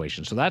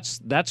situation. So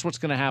that's what's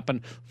going to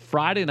happen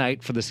Friday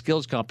night for the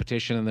skills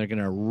competition, and they're going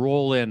to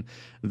roll in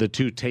the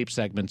 2 tape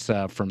segments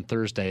from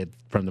Thursday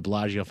from the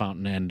Bellagio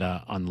fountain and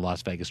on the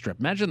Las Vegas Strip.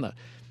 Imagine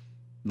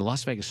the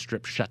Las Vegas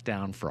Strip shut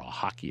down for a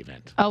hockey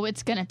event. Oh,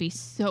 it's going to be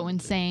so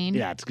insane.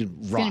 Yeah, it's going to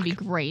rock. It's going to be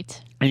great.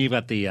 And you've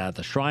got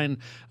the Shrine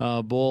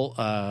Bowl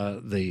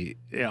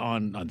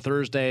on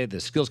Thursday, the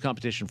skills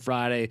competition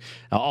Friday,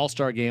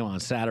 All-Star game on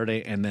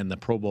Saturday, and then the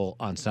Pro Bowl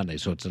on Sunday.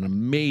 So it's an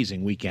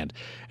amazing weekend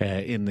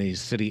in the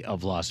city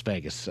of Las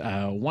Vegas.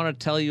 I want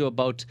to tell you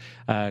about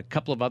a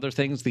couple of other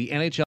things. The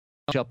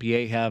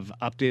NHLPA have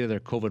updated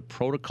their COVID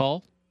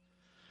protocol.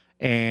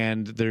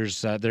 And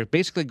they're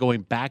basically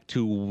going back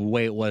to the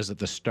way it was at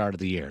the start of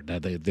the year. Now,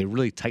 they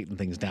really tightened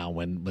things down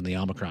when the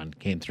Omicron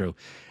came through,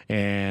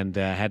 and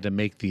had to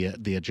make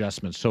the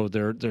adjustments. So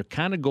they're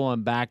kind of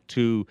going back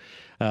to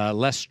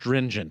less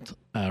stringent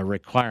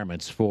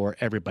requirements for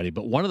everybody.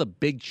 But one of the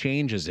big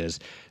changes is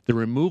the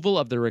removal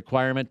of the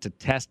requirement to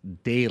test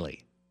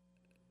daily.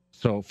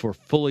 So for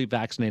fully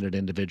vaccinated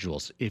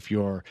individuals, if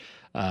you're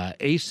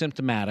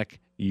asymptomatic,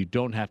 you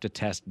don't have to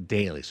test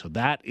daily. So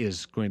that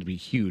is going to be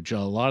huge. A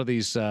lot of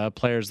these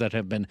players that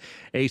have been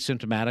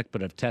asymptomatic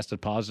but have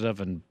tested positive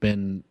and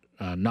been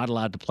not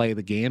allowed to play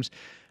the games,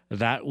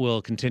 that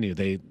will continue.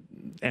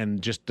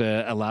 And just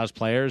allows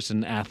players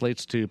and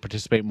athletes to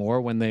participate more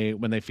when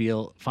they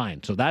feel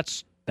fine. So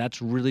that's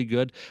really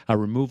good. A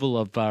removal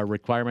of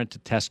requirement to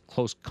test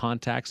close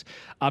contacts,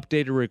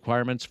 updated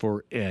requirements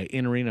for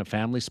in-arena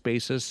family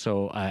spaces.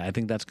 So I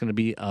think that's going to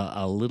be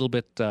a little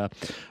bit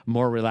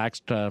more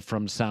relaxed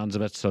from the sounds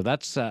of it. So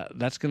that's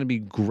going to be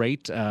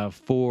great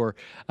for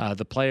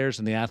the players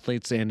and the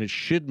athletes, and it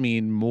should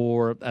mean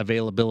more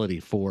availability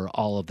for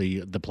all of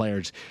the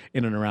players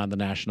in and around the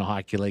National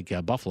Hockey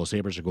League. Buffalo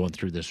Sabres are going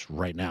through this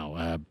right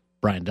now.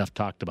 Brian Duff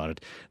talked about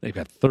it. They've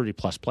got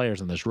 30-plus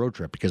players on this road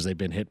trip because they've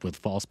been hit with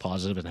false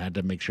positive and had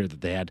to make sure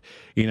that they had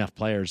enough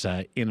players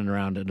in and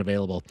around and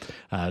available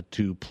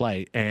to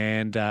play.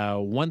 And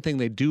one thing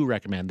they do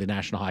recommend, the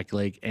National Hockey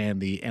League and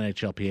the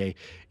NHLPA,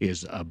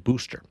 is a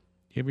booster.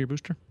 You have your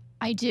booster?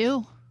 I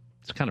do.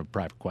 It's kind of a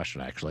private question,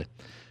 actually.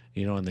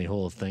 And the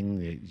whole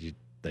thing,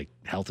 like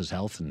health is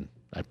health, and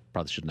I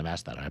probably shouldn't have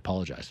asked that. I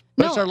apologize.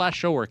 But it's our last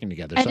show working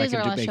together, so I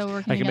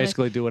can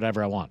basically do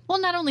whatever I want. Well,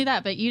 not only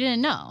that, but you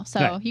didn't know,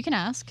 so you can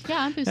ask.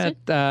 Yeah, I'm boosted.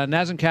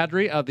 Nazem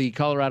Kadri of the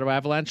Colorado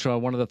Avalanche,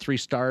 one of the 3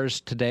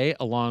 stars today,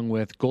 along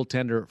with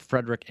goaltender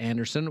Frederik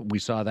Andersen. We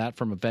saw that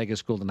from a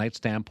Vegas Golden Knights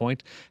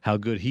standpoint, how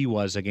good he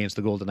was against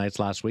the Golden Knights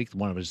last week,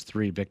 one of his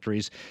 3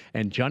 victories.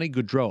 And Johnny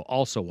Gaudreau,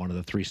 also one of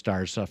the 3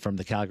 stars from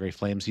the Calgary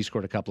Flames. He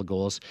scored a couple of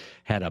goals,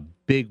 had a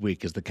big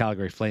week as the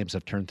Calgary Flames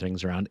have turned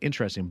things around.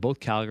 Interesting, both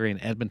Calgary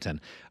and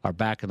Edmonton are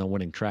back on the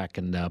winning track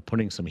and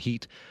putting some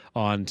heat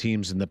on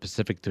teams in the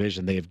Pacific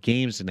Division. They have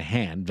games in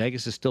hand.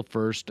 Vegas is still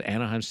first,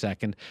 Anaheim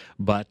second,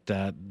 but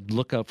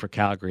look out for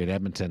Calgary and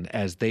Edmonton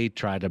as they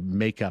try to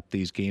make up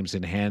these games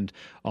in hand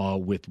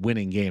with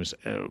winning games.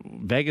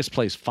 Vegas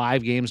plays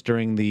 5 games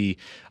during the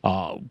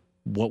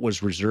what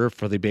was reserved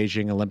for the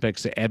Beijing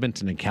Olympics.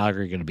 Edmonton and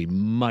Calgary are going to be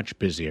much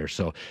busier,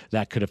 so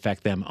that could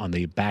affect them on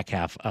the back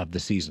half of the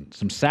season.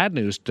 Some sad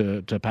news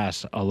to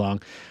pass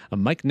along.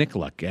 Mike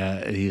Nikoluk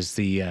is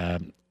the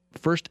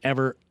first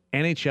ever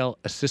NHL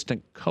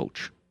assistant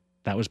coach.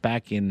 That was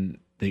back in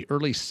the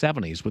early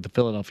 70s with the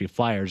Philadelphia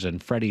Flyers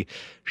and Freddie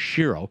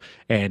Shero,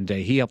 and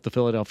he helped the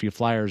Philadelphia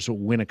Flyers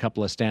win a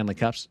couple of Stanley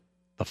Cups.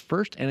 The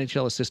first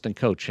NHL assistant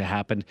coach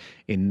happened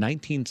in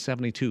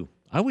 1972.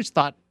 I always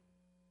thought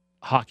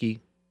hockey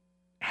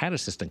had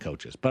assistant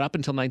coaches, but up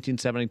until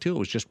 1972, it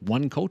was just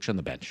one coach on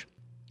the bench.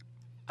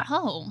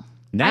 Oh.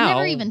 Now, I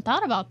never even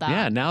thought about that.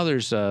 Yeah, now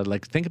there's,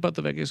 think about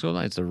the Vegas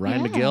Golden Knights.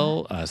 Ryan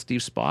McGill, Steve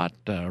Spott,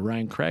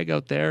 Ryan Craig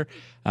out there,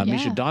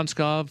 Misha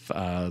Donskov,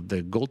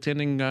 the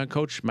goaltending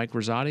coach, Mike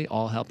Rosati,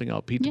 all helping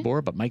out Pete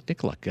DeBoer, but Mike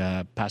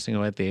Nikoluk, passing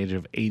away at the age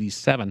of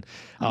 87,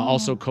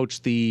 also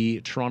coached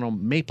the Toronto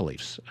Maple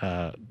Leafs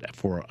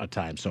for a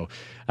time. So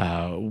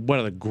one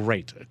of the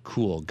great,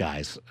 cool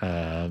guys.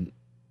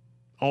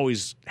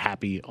 Always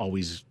happy,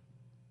 always,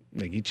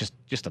 he's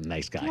just a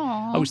nice guy.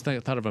 I always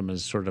thought of him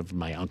as sort of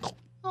my uncle.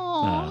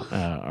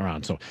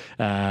 Around. So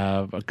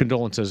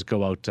condolences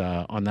go out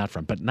on that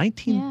front. But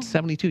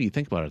 1972, you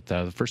think about it,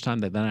 the first time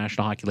that the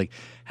National Hockey League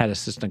had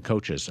assistant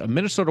coaches.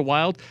 Minnesota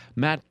Wild,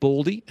 Matt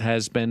Boldy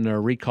has been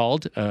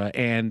recalled,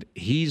 and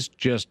he's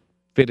just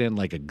fit in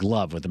like a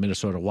glove with the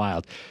Minnesota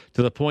Wild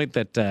to the point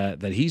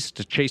that he's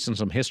chasing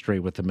some history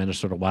with the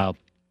Minnesota Wild.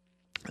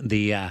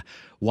 The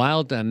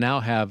Wild now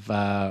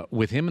have,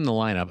 with him in the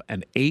lineup,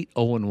 an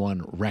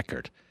 8-0-1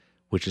 record,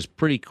 which is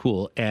pretty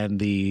cool. And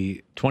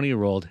the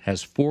 20-year-old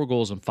has 4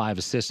 goals and 5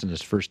 assists in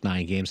his first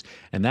 9 games.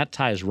 And that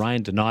ties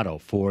Ryan Donato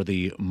for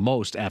the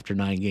most after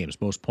 9 games,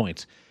 most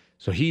points.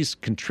 So he's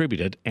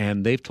contributed,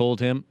 and they've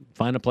told him,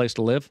 find a place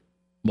to live.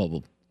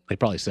 Well, they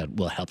probably said,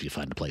 we'll help you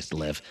find a place to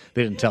live.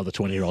 They didn't tell the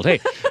 20-year-old, hey,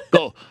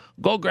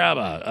 go grab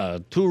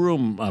a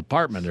 2-room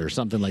apartment or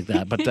something like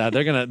that. But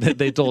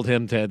they told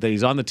him that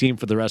he's on the team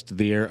for the rest of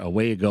the year.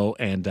 Away you go.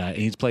 And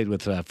he's played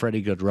with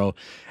Freddie Gaudreau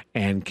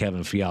and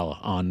Kevin Fiala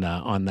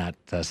on that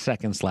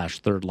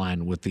second/third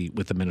line with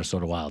the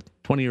Minnesota Wild.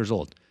 20 years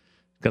old.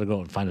 Got to go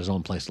and find his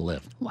own place to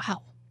live.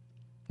 Wow.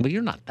 Well,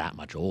 you're not that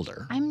much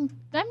older. I'm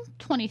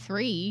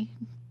 23,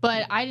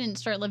 but I didn't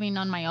start living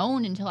on my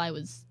own until I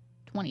was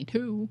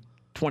 22.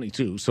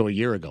 22, so a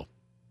year ago.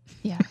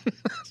 Yeah.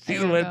 See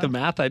the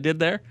math I did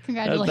there?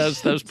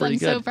 Congratulations. That was pretty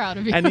good. I'm so proud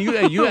of you. And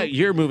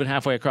you're moving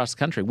halfway across the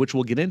country, which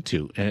we'll get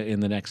into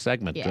in the next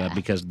segment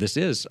because this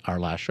is our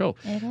last show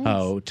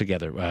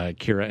together,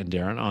 Kira and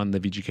Darren on the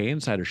VGK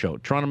Insider Show.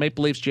 Toronto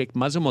Maple Leafs Jake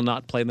Muzzin will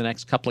not play the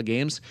next couple of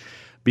games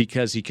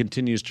because he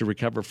continues to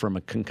recover from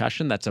a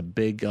concussion. That's a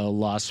big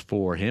loss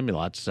for him. He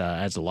adds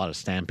a lot of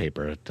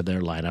sandpaper to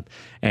their lineup,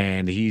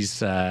 and he's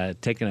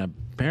taken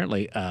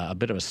apparently a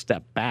bit of a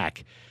step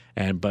back.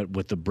 But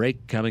with the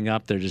break coming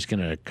up, they're just going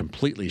to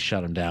completely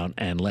shut him down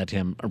and let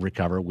him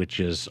recover,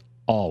 which is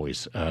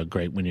always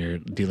great when you're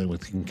dealing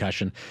with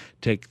concussion.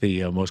 Take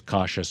the most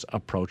cautious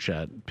approach.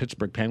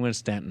 Pittsburgh Penguins,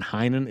 Stanton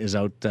Heinen is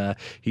out.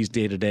 He's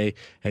day-to-day.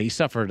 He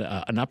suffered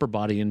an upper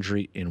body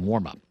injury in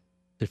warm-up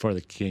before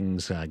the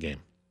Kings game.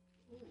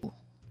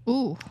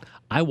 Ooh.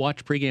 I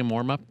watch pregame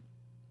warm-up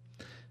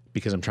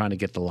because I'm trying to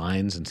get the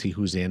lines and see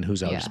who's in,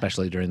 who's out,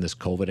 especially during this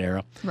COVID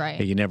era.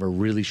 Right. You're never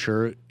really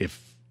sure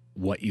if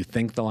what you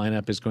think the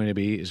lineup is going to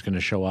be is going to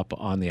show up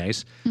on the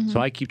ice. Mm-hmm.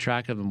 So I keep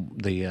track of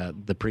the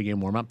pregame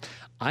warm-up.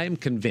 I am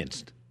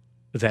convinced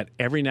that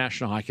every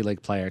National Hockey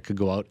League player could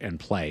go out and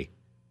play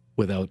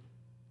without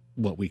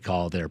what we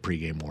call their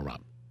pregame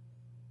warm-up.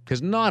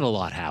 Because not a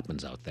lot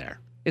happens out there.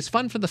 It's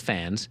fun for the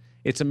fans.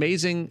 It's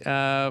amazing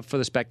for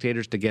the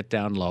spectators to get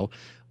down low.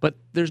 But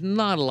there's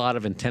not a lot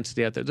of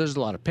intensity out there. There's a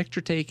lot of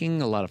picture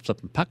taking, a lot of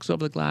flipping pucks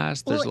over the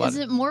glass. Is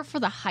it more for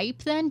the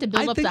hype then, to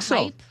build up the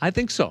hype? I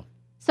think so.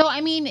 So,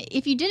 I mean,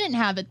 if you didn't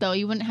have it, though,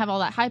 you wouldn't have all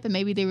that hype, and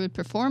maybe they would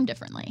perform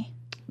differently.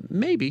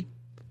 Maybe.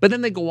 But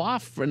then they go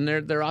off and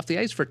they're off the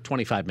ice for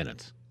 25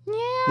 minutes. Yeah.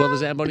 Well, the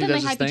Zamboni but then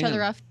does they his hype thing. each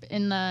other up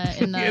in the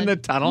in the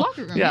tunnel.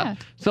 locker room. Yeah.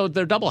 So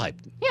they're double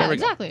hyped. Yeah,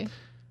 exactly.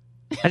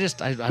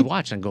 I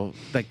watch and go,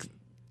 like,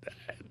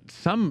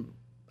 some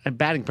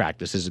batting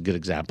practice is a good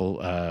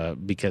example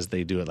because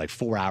they do it like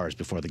 4 hours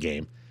before the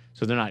game.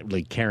 So they're not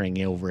really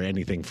carrying over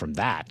anything from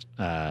that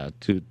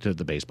to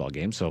the baseball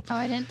game. So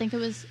I didn't think it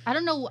was. I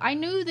don't know. I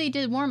knew they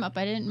did warm up.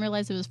 I didn't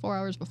realize it was 4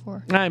 hours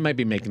before. I might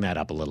be making that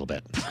up a little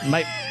bit.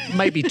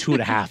 Might be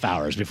 2.5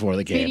 hours before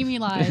the game. Feeding me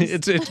lies.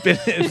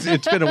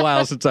 It's been a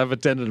while since I've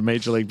attended a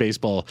Major League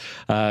Baseball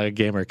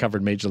game or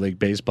covered Major League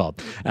Baseball.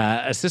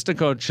 Assistant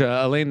coach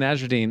Alain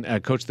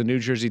Nasruddin coached the New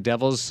Jersey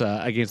Devils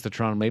against the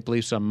Toronto Maple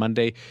Leafs on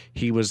Monday.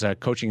 He was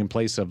coaching in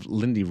place of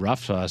Lindy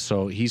Ruff,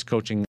 so he's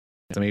coaching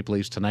the Maple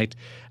Leafs tonight.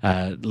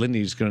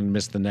 Lindy's going to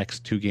miss the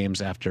next 2 games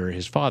after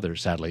his father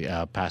sadly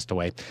passed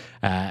away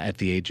at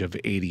the age of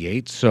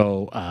 88.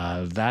 So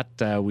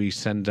we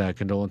send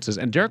condolences.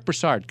 And Derek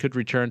Brassard could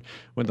return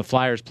when the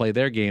Flyers play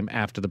their game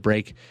after the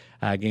break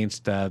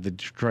against the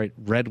Detroit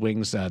Red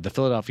Wings. The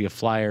Philadelphia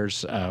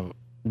Flyers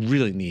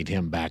really need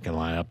him back in the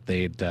lineup.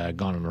 They'd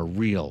gone on a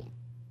real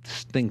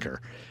stinker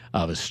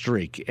of a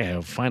streak.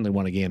 Finally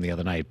won a game the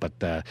other night,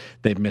 but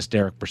they've missed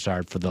Derek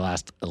Brassard for the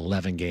last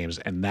 11 games,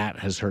 and that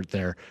has hurt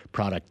their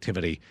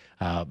productivity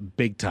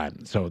big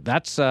time. So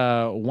that's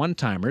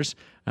one-timers.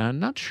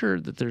 Not sure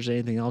that there's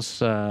anything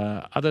else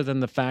other than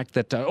the fact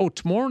that,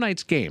 tomorrow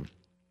night's game,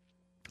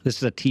 this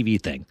is a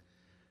TV thing.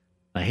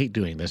 I hate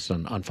doing this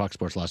on Fox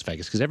Sports Las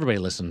Vegas because everybody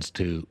listens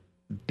to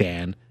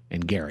Dan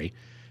and Gary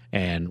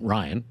and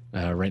Ryan,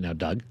 right now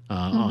Doug,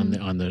 on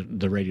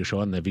the radio show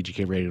on the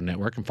VGK Radio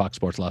Network and Fox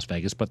Sports Las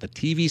Vegas. But the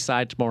TV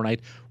side tomorrow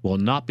night will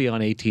not be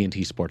on AT&T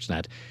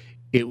Sportsnet.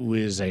 It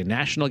was a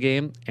national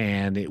game,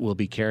 and it will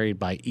be carried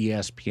by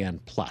ESPN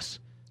Plus.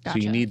 Gotcha.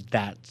 So you need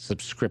that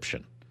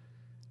subscription.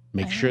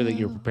 Make sure that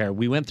you're prepared.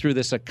 We went through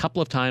this a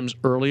couple of times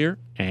earlier,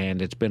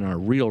 and it's been a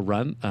real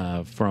run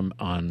from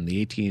on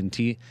the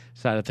AT&T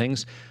side of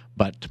things.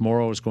 But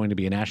tomorrow is going to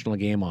be a national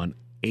game on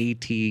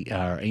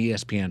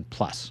ESPN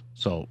Plus.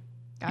 So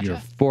you're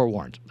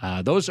forewarned.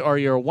 Those are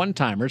your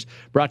one-timers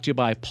brought to you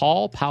by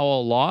Paul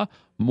Powell Law.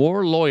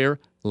 More lawyer,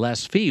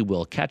 less fee.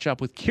 We'll catch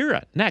up with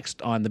Kira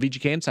next on the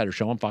VGK Insider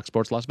Show on Fox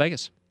Sports Las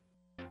Vegas.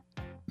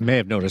 May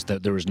have noticed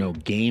that there was no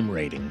game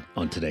rating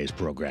on today's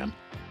program.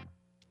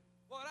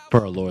 For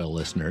our loyal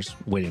listeners,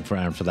 waiting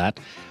for that.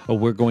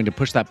 We're going to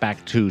push that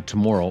back to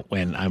tomorrow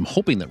when I'm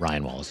hoping that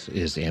Ryan Wallace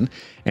is in,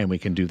 and we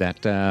can do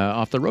that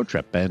off the road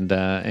trip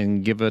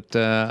and give it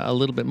a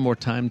little bit more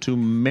time to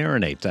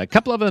marinate. A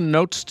couple of other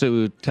notes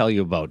to tell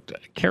you about.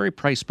 Carey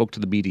Price spoke to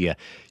the media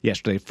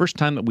yesterday. First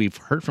time that we've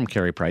heard from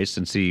Carey Price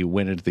since he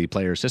went into the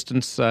player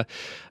assistance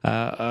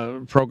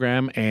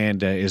program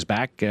and is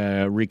back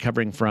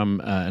recovering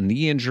from a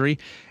knee injury.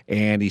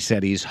 And he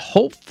said he's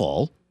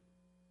hopeful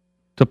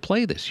to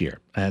play this year.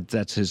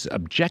 That's his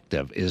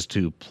objective, is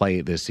to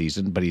play this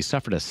season, but he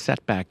suffered a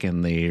setback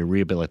in the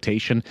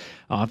rehabilitation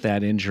off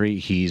that injury.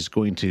 He's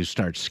going to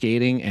start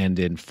skating and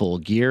in full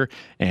gear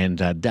and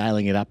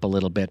dialing it up a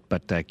little bit.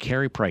 But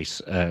Carey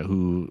Price, big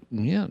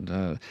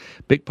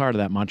part of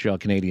that Montreal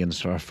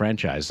Canadiens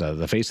franchise,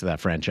 the face of that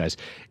franchise,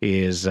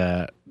 is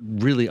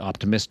really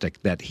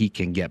optimistic that he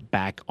can get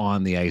back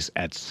on the ice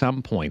at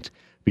some point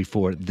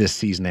before this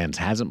season ends.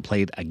 Hasn't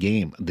played a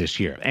game this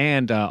year.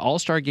 And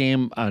All-Star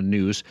Game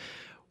news,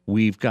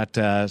 we've got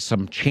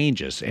some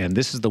changes, and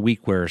this is the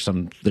week where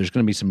there's going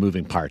to be some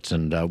moving parts,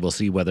 and we'll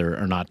see whether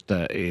or not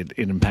it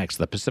impacts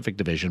the Pacific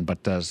Division.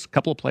 But a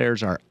couple of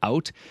players are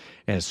out,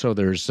 and so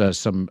there's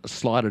some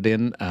slotted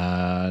in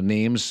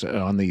names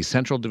on the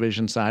Central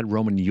Division side.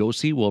 Roman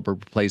Josi will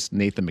replace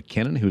Nathan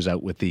McKinnon, who's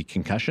out with the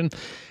concussion.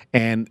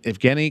 And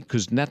Evgeny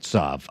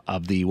Kuznetsov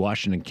of the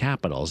Washington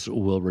Capitals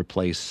will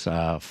replace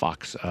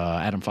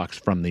Adam Fox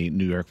from the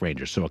New York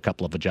Rangers. So a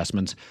couple of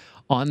adjustments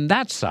on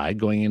that side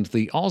going into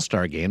the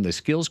All-Star Game. The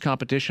skills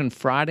competition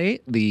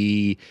Friday,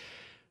 the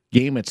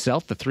game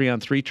itself, the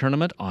 3-on-3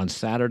 tournament on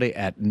Saturday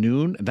at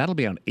noon. That'll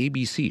be on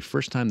ABC.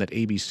 First time that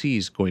ABC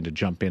is going to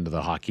jump into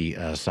the hockey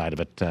side of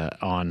it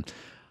on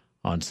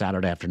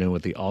Saturday afternoon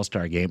with the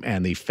All-Star Game.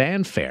 And the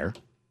fanfare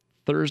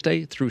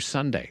Thursday through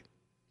Sunday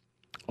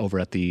over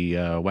at the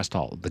West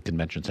Hall, the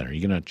Convention Center. Are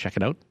you going to check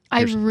it out?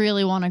 I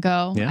really want to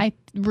go. Yeah? I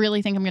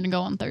really think I'm going to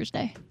go on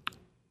Thursday.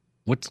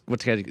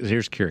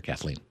 Here's Kira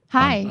Kathleen.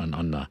 Hi.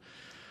 On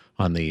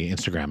the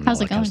Instagram and How's all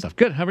that it kind of going? stuff.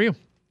 Good. How are you?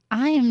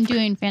 I am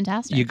doing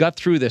fantastic. You got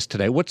through this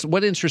today.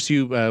 What interests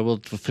you? We'll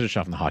finish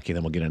off on the hockey,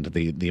 then we'll get into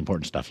the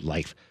important stuff,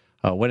 life.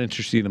 What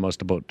interests you the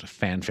most about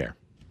fanfare?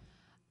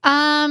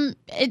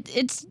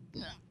 It's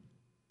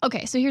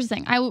okay. So here's the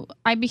thing.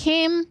 I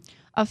became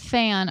a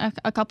fan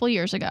a couple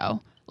years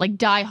ago, like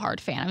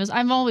diehard fan.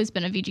 I've always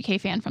been a VGK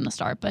fan from the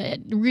start, but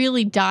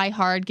really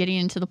diehard, getting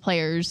into the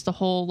players, the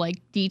whole like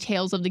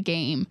details of the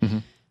game,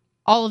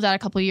 all of that a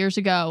couple years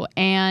ago,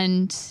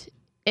 and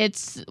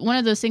it's one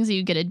of those things that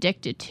you get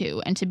addicted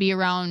to, and to be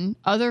around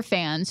other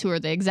fans who are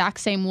the exact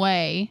same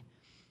way,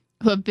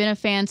 who have been a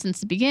fan since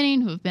the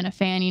beginning, who have been a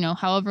fan,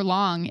 however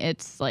long,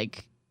 it's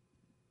like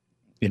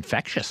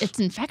infectious. It's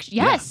infectious.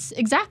 Yes,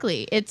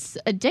 exactly. It's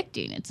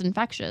addicting. It's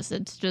infectious.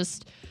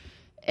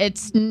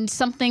 It's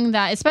something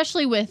that,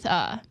 especially with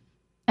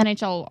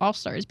NHL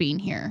All-Stars being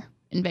here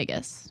in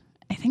Vegas,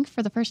 I think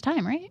for the first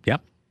time, right?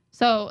 Yep.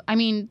 So, I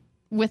mean,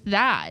 with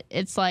that,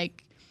 it's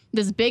like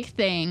this big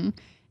thing.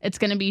 It's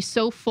going to be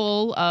so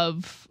full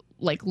of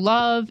like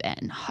love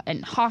and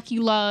hockey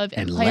love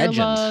and player legends.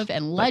 Love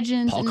and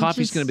legends. Paul and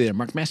Coffey's just- going to be there.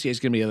 Mark Messier's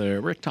going to be over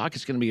there. Rick Talk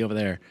is going to be over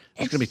there.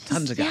 There's going to be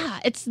tons of guys. Yeah,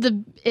 it's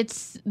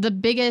the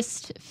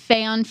biggest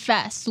fan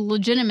fest,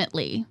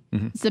 legitimately.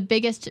 Mm-hmm. It's the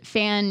biggest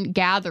fan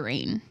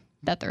gathering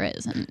that there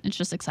is, and it's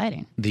just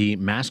exciting. The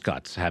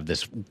mascots have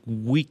this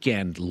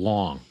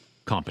weekend-long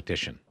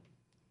competition,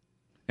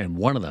 and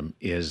one of them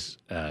is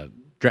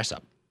dress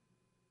up,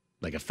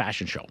 like a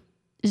fashion show.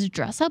 Is it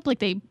dress up? Like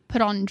they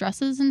put on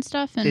dresses and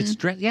stuff? And It's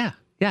dress, yeah.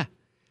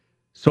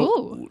 So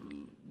Ooh.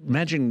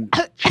 imagine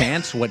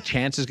Chance, what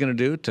Chance is going to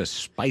do to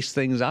spice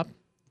things up.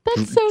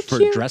 That's so for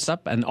cute. dress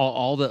up, and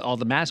all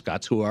the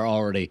mascots who are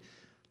already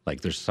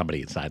like there's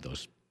somebody inside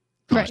those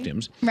Right.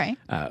 costumes. Right.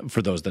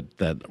 For those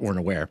that weren't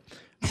aware,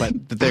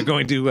 but they're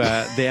going to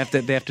they have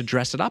to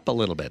dress it up a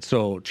little bit.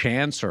 So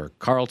Chance or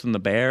Carlton the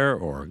Bear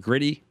or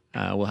Gritty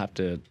will have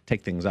to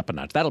take things up a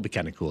notch. That'll be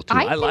kind of cool too.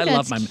 I think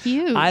love that's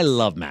cute. I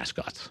love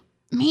mascots.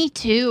 Me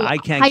too. I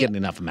can't get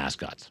enough of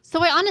mascots. So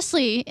I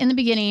honestly, in the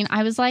beginning,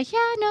 I was like, yeah,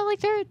 no, like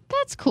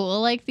that's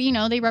cool. Like, you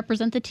know, they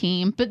represent the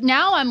team. But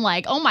now I'm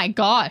like, oh my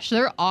gosh,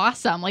 they're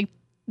awesome. Like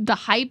the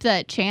hype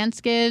that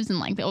Chance gives and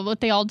like what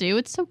they all do,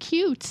 it's so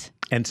cute.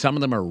 And some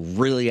of them are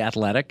really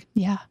athletic,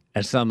 Yeah.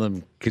 and some of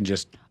them can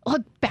just.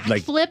 Look,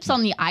 backflips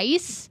on the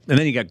ice. And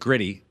then you got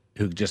Gritty,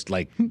 who just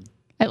like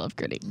I love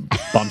Gritty.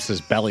 bumps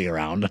his belly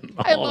around and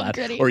all I love that,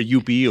 Gritty. or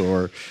Youpie,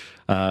 or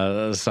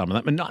some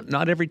of them. And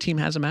not every team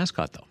has a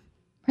mascot though.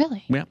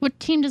 Really? Yeah. What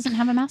team doesn't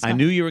have a mascot? I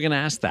knew you were going to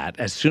ask that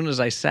as soon as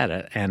I said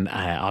it, and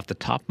off the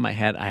top of my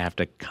head, I have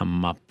to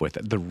come up with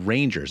it. The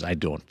Rangers, I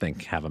don't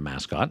think have a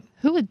mascot.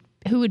 Who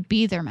would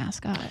be their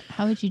mascot?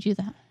 How would you do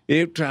that?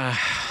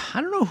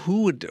 I don't know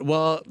who would.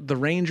 Well, the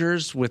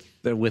Rangers with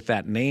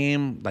that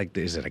name, like,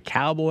 is it a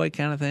cowboy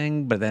kind of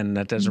thing? But then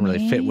that doesn't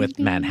really fit with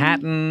Maybe.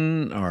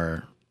 Manhattan,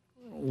 or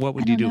what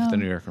would you do don't with the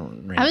know. New York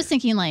Rangers? I was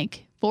thinking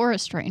like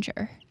Forest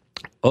Ranger.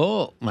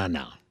 Oh, well,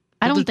 no.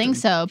 I don't You're think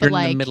so, but You're in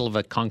like the middle of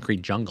a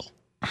concrete jungle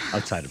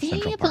outside of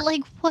Central Park. but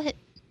like what?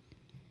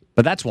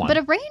 But that's one. But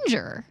a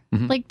ranger.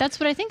 Mm-hmm. Like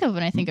that's what I think of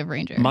when I think of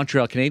ranger.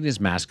 Montreal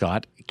Canadiens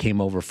mascot came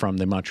over from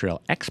the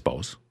Montreal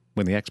Expos.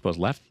 When the Expos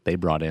left, they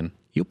brought in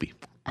Youpie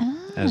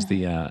as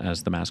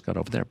the mascot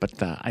over there. But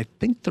I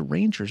think the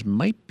Rangers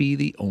might be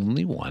the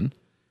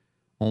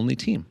only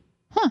team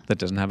that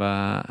doesn't have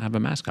a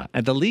mascot.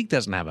 And the league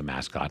doesn't have a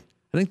mascot.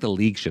 I think the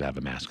league should have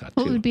a mascot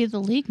What too. would be the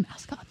league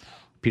mascot?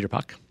 Peter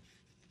Puck,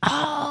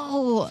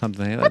 Oh,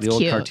 something like that. That's The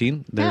old cute.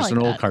 cartoon. I There's like an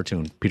old that.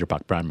 cartoon. Peter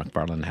Puck. Brian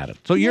McFarlane had it.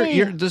 So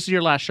Yeah. this is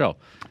your last show.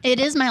 it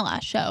is my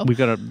last show. We've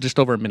got just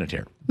over a minute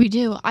here. We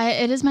do.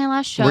 It is my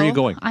last show. Where are you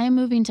going? I am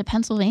moving to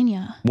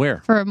Pennsylvania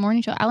Where? for a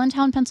morning show.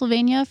 Allentown,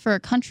 Pennsylvania, for a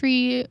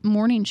country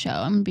morning show.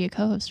 I'm gonna be a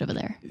co-host over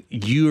there.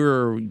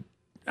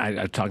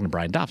 I'm talking to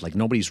Brian Duff. Like,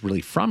 nobody's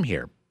really from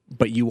here,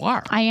 but you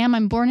are. I am.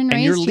 I'm born and raised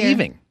and you're here.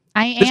 leaving.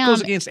 I This am.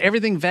 goes against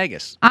everything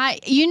Vegas.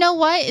 You know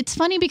what? It's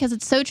funny because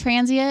it's so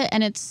transient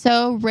and it's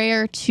so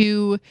rare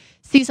to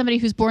see somebody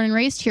who's born and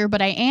raised here,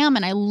 but I am,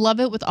 and I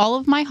love it with all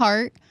of my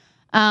heart.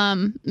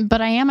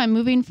 But I'm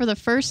moving for the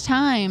first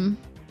time,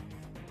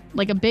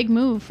 like a big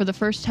move for the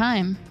first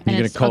time. And You're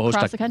going it's to co-host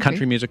across a the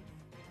country music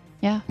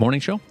Yeah,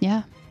 morning show?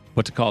 yeah.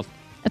 What's it called?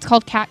 It's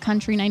called Cat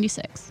Country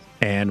 96.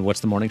 And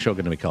what's the morning show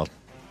going to be called?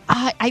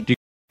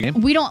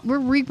 We're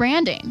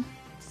rebranding.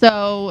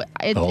 So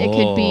it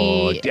could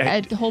be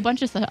a whole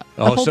bunch of stuff.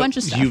 Bunch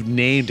of stuff. You've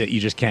named it.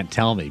 You just can't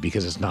tell me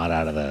because it's not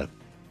out of the.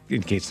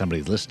 In case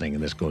somebody's listening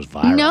and this goes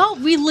viral. No,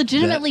 we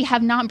legitimately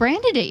have not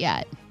branded it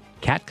yet.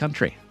 Cat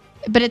Country.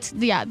 But it's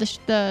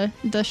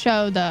the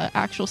show, the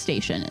actual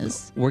station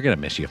is We're gonna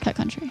miss you. Cat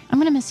Country. I'm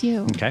gonna miss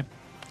you. Okay.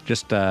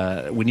 Just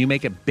when you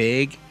make it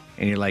big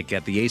and you're like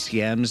at the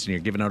ACMs and you're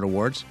giving out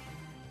awards,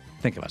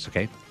 think of us,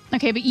 okay?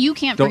 Okay, but you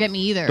can't forget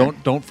me either.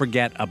 Don't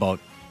forget about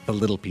the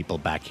little people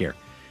back here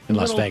in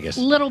Las Vegas,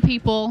 Little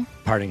people.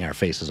 parting our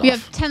faces We off.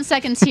 have 10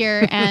 seconds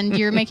here, and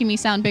you're making me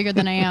sound bigger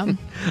than I am.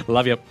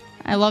 Love you.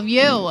 I love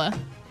you.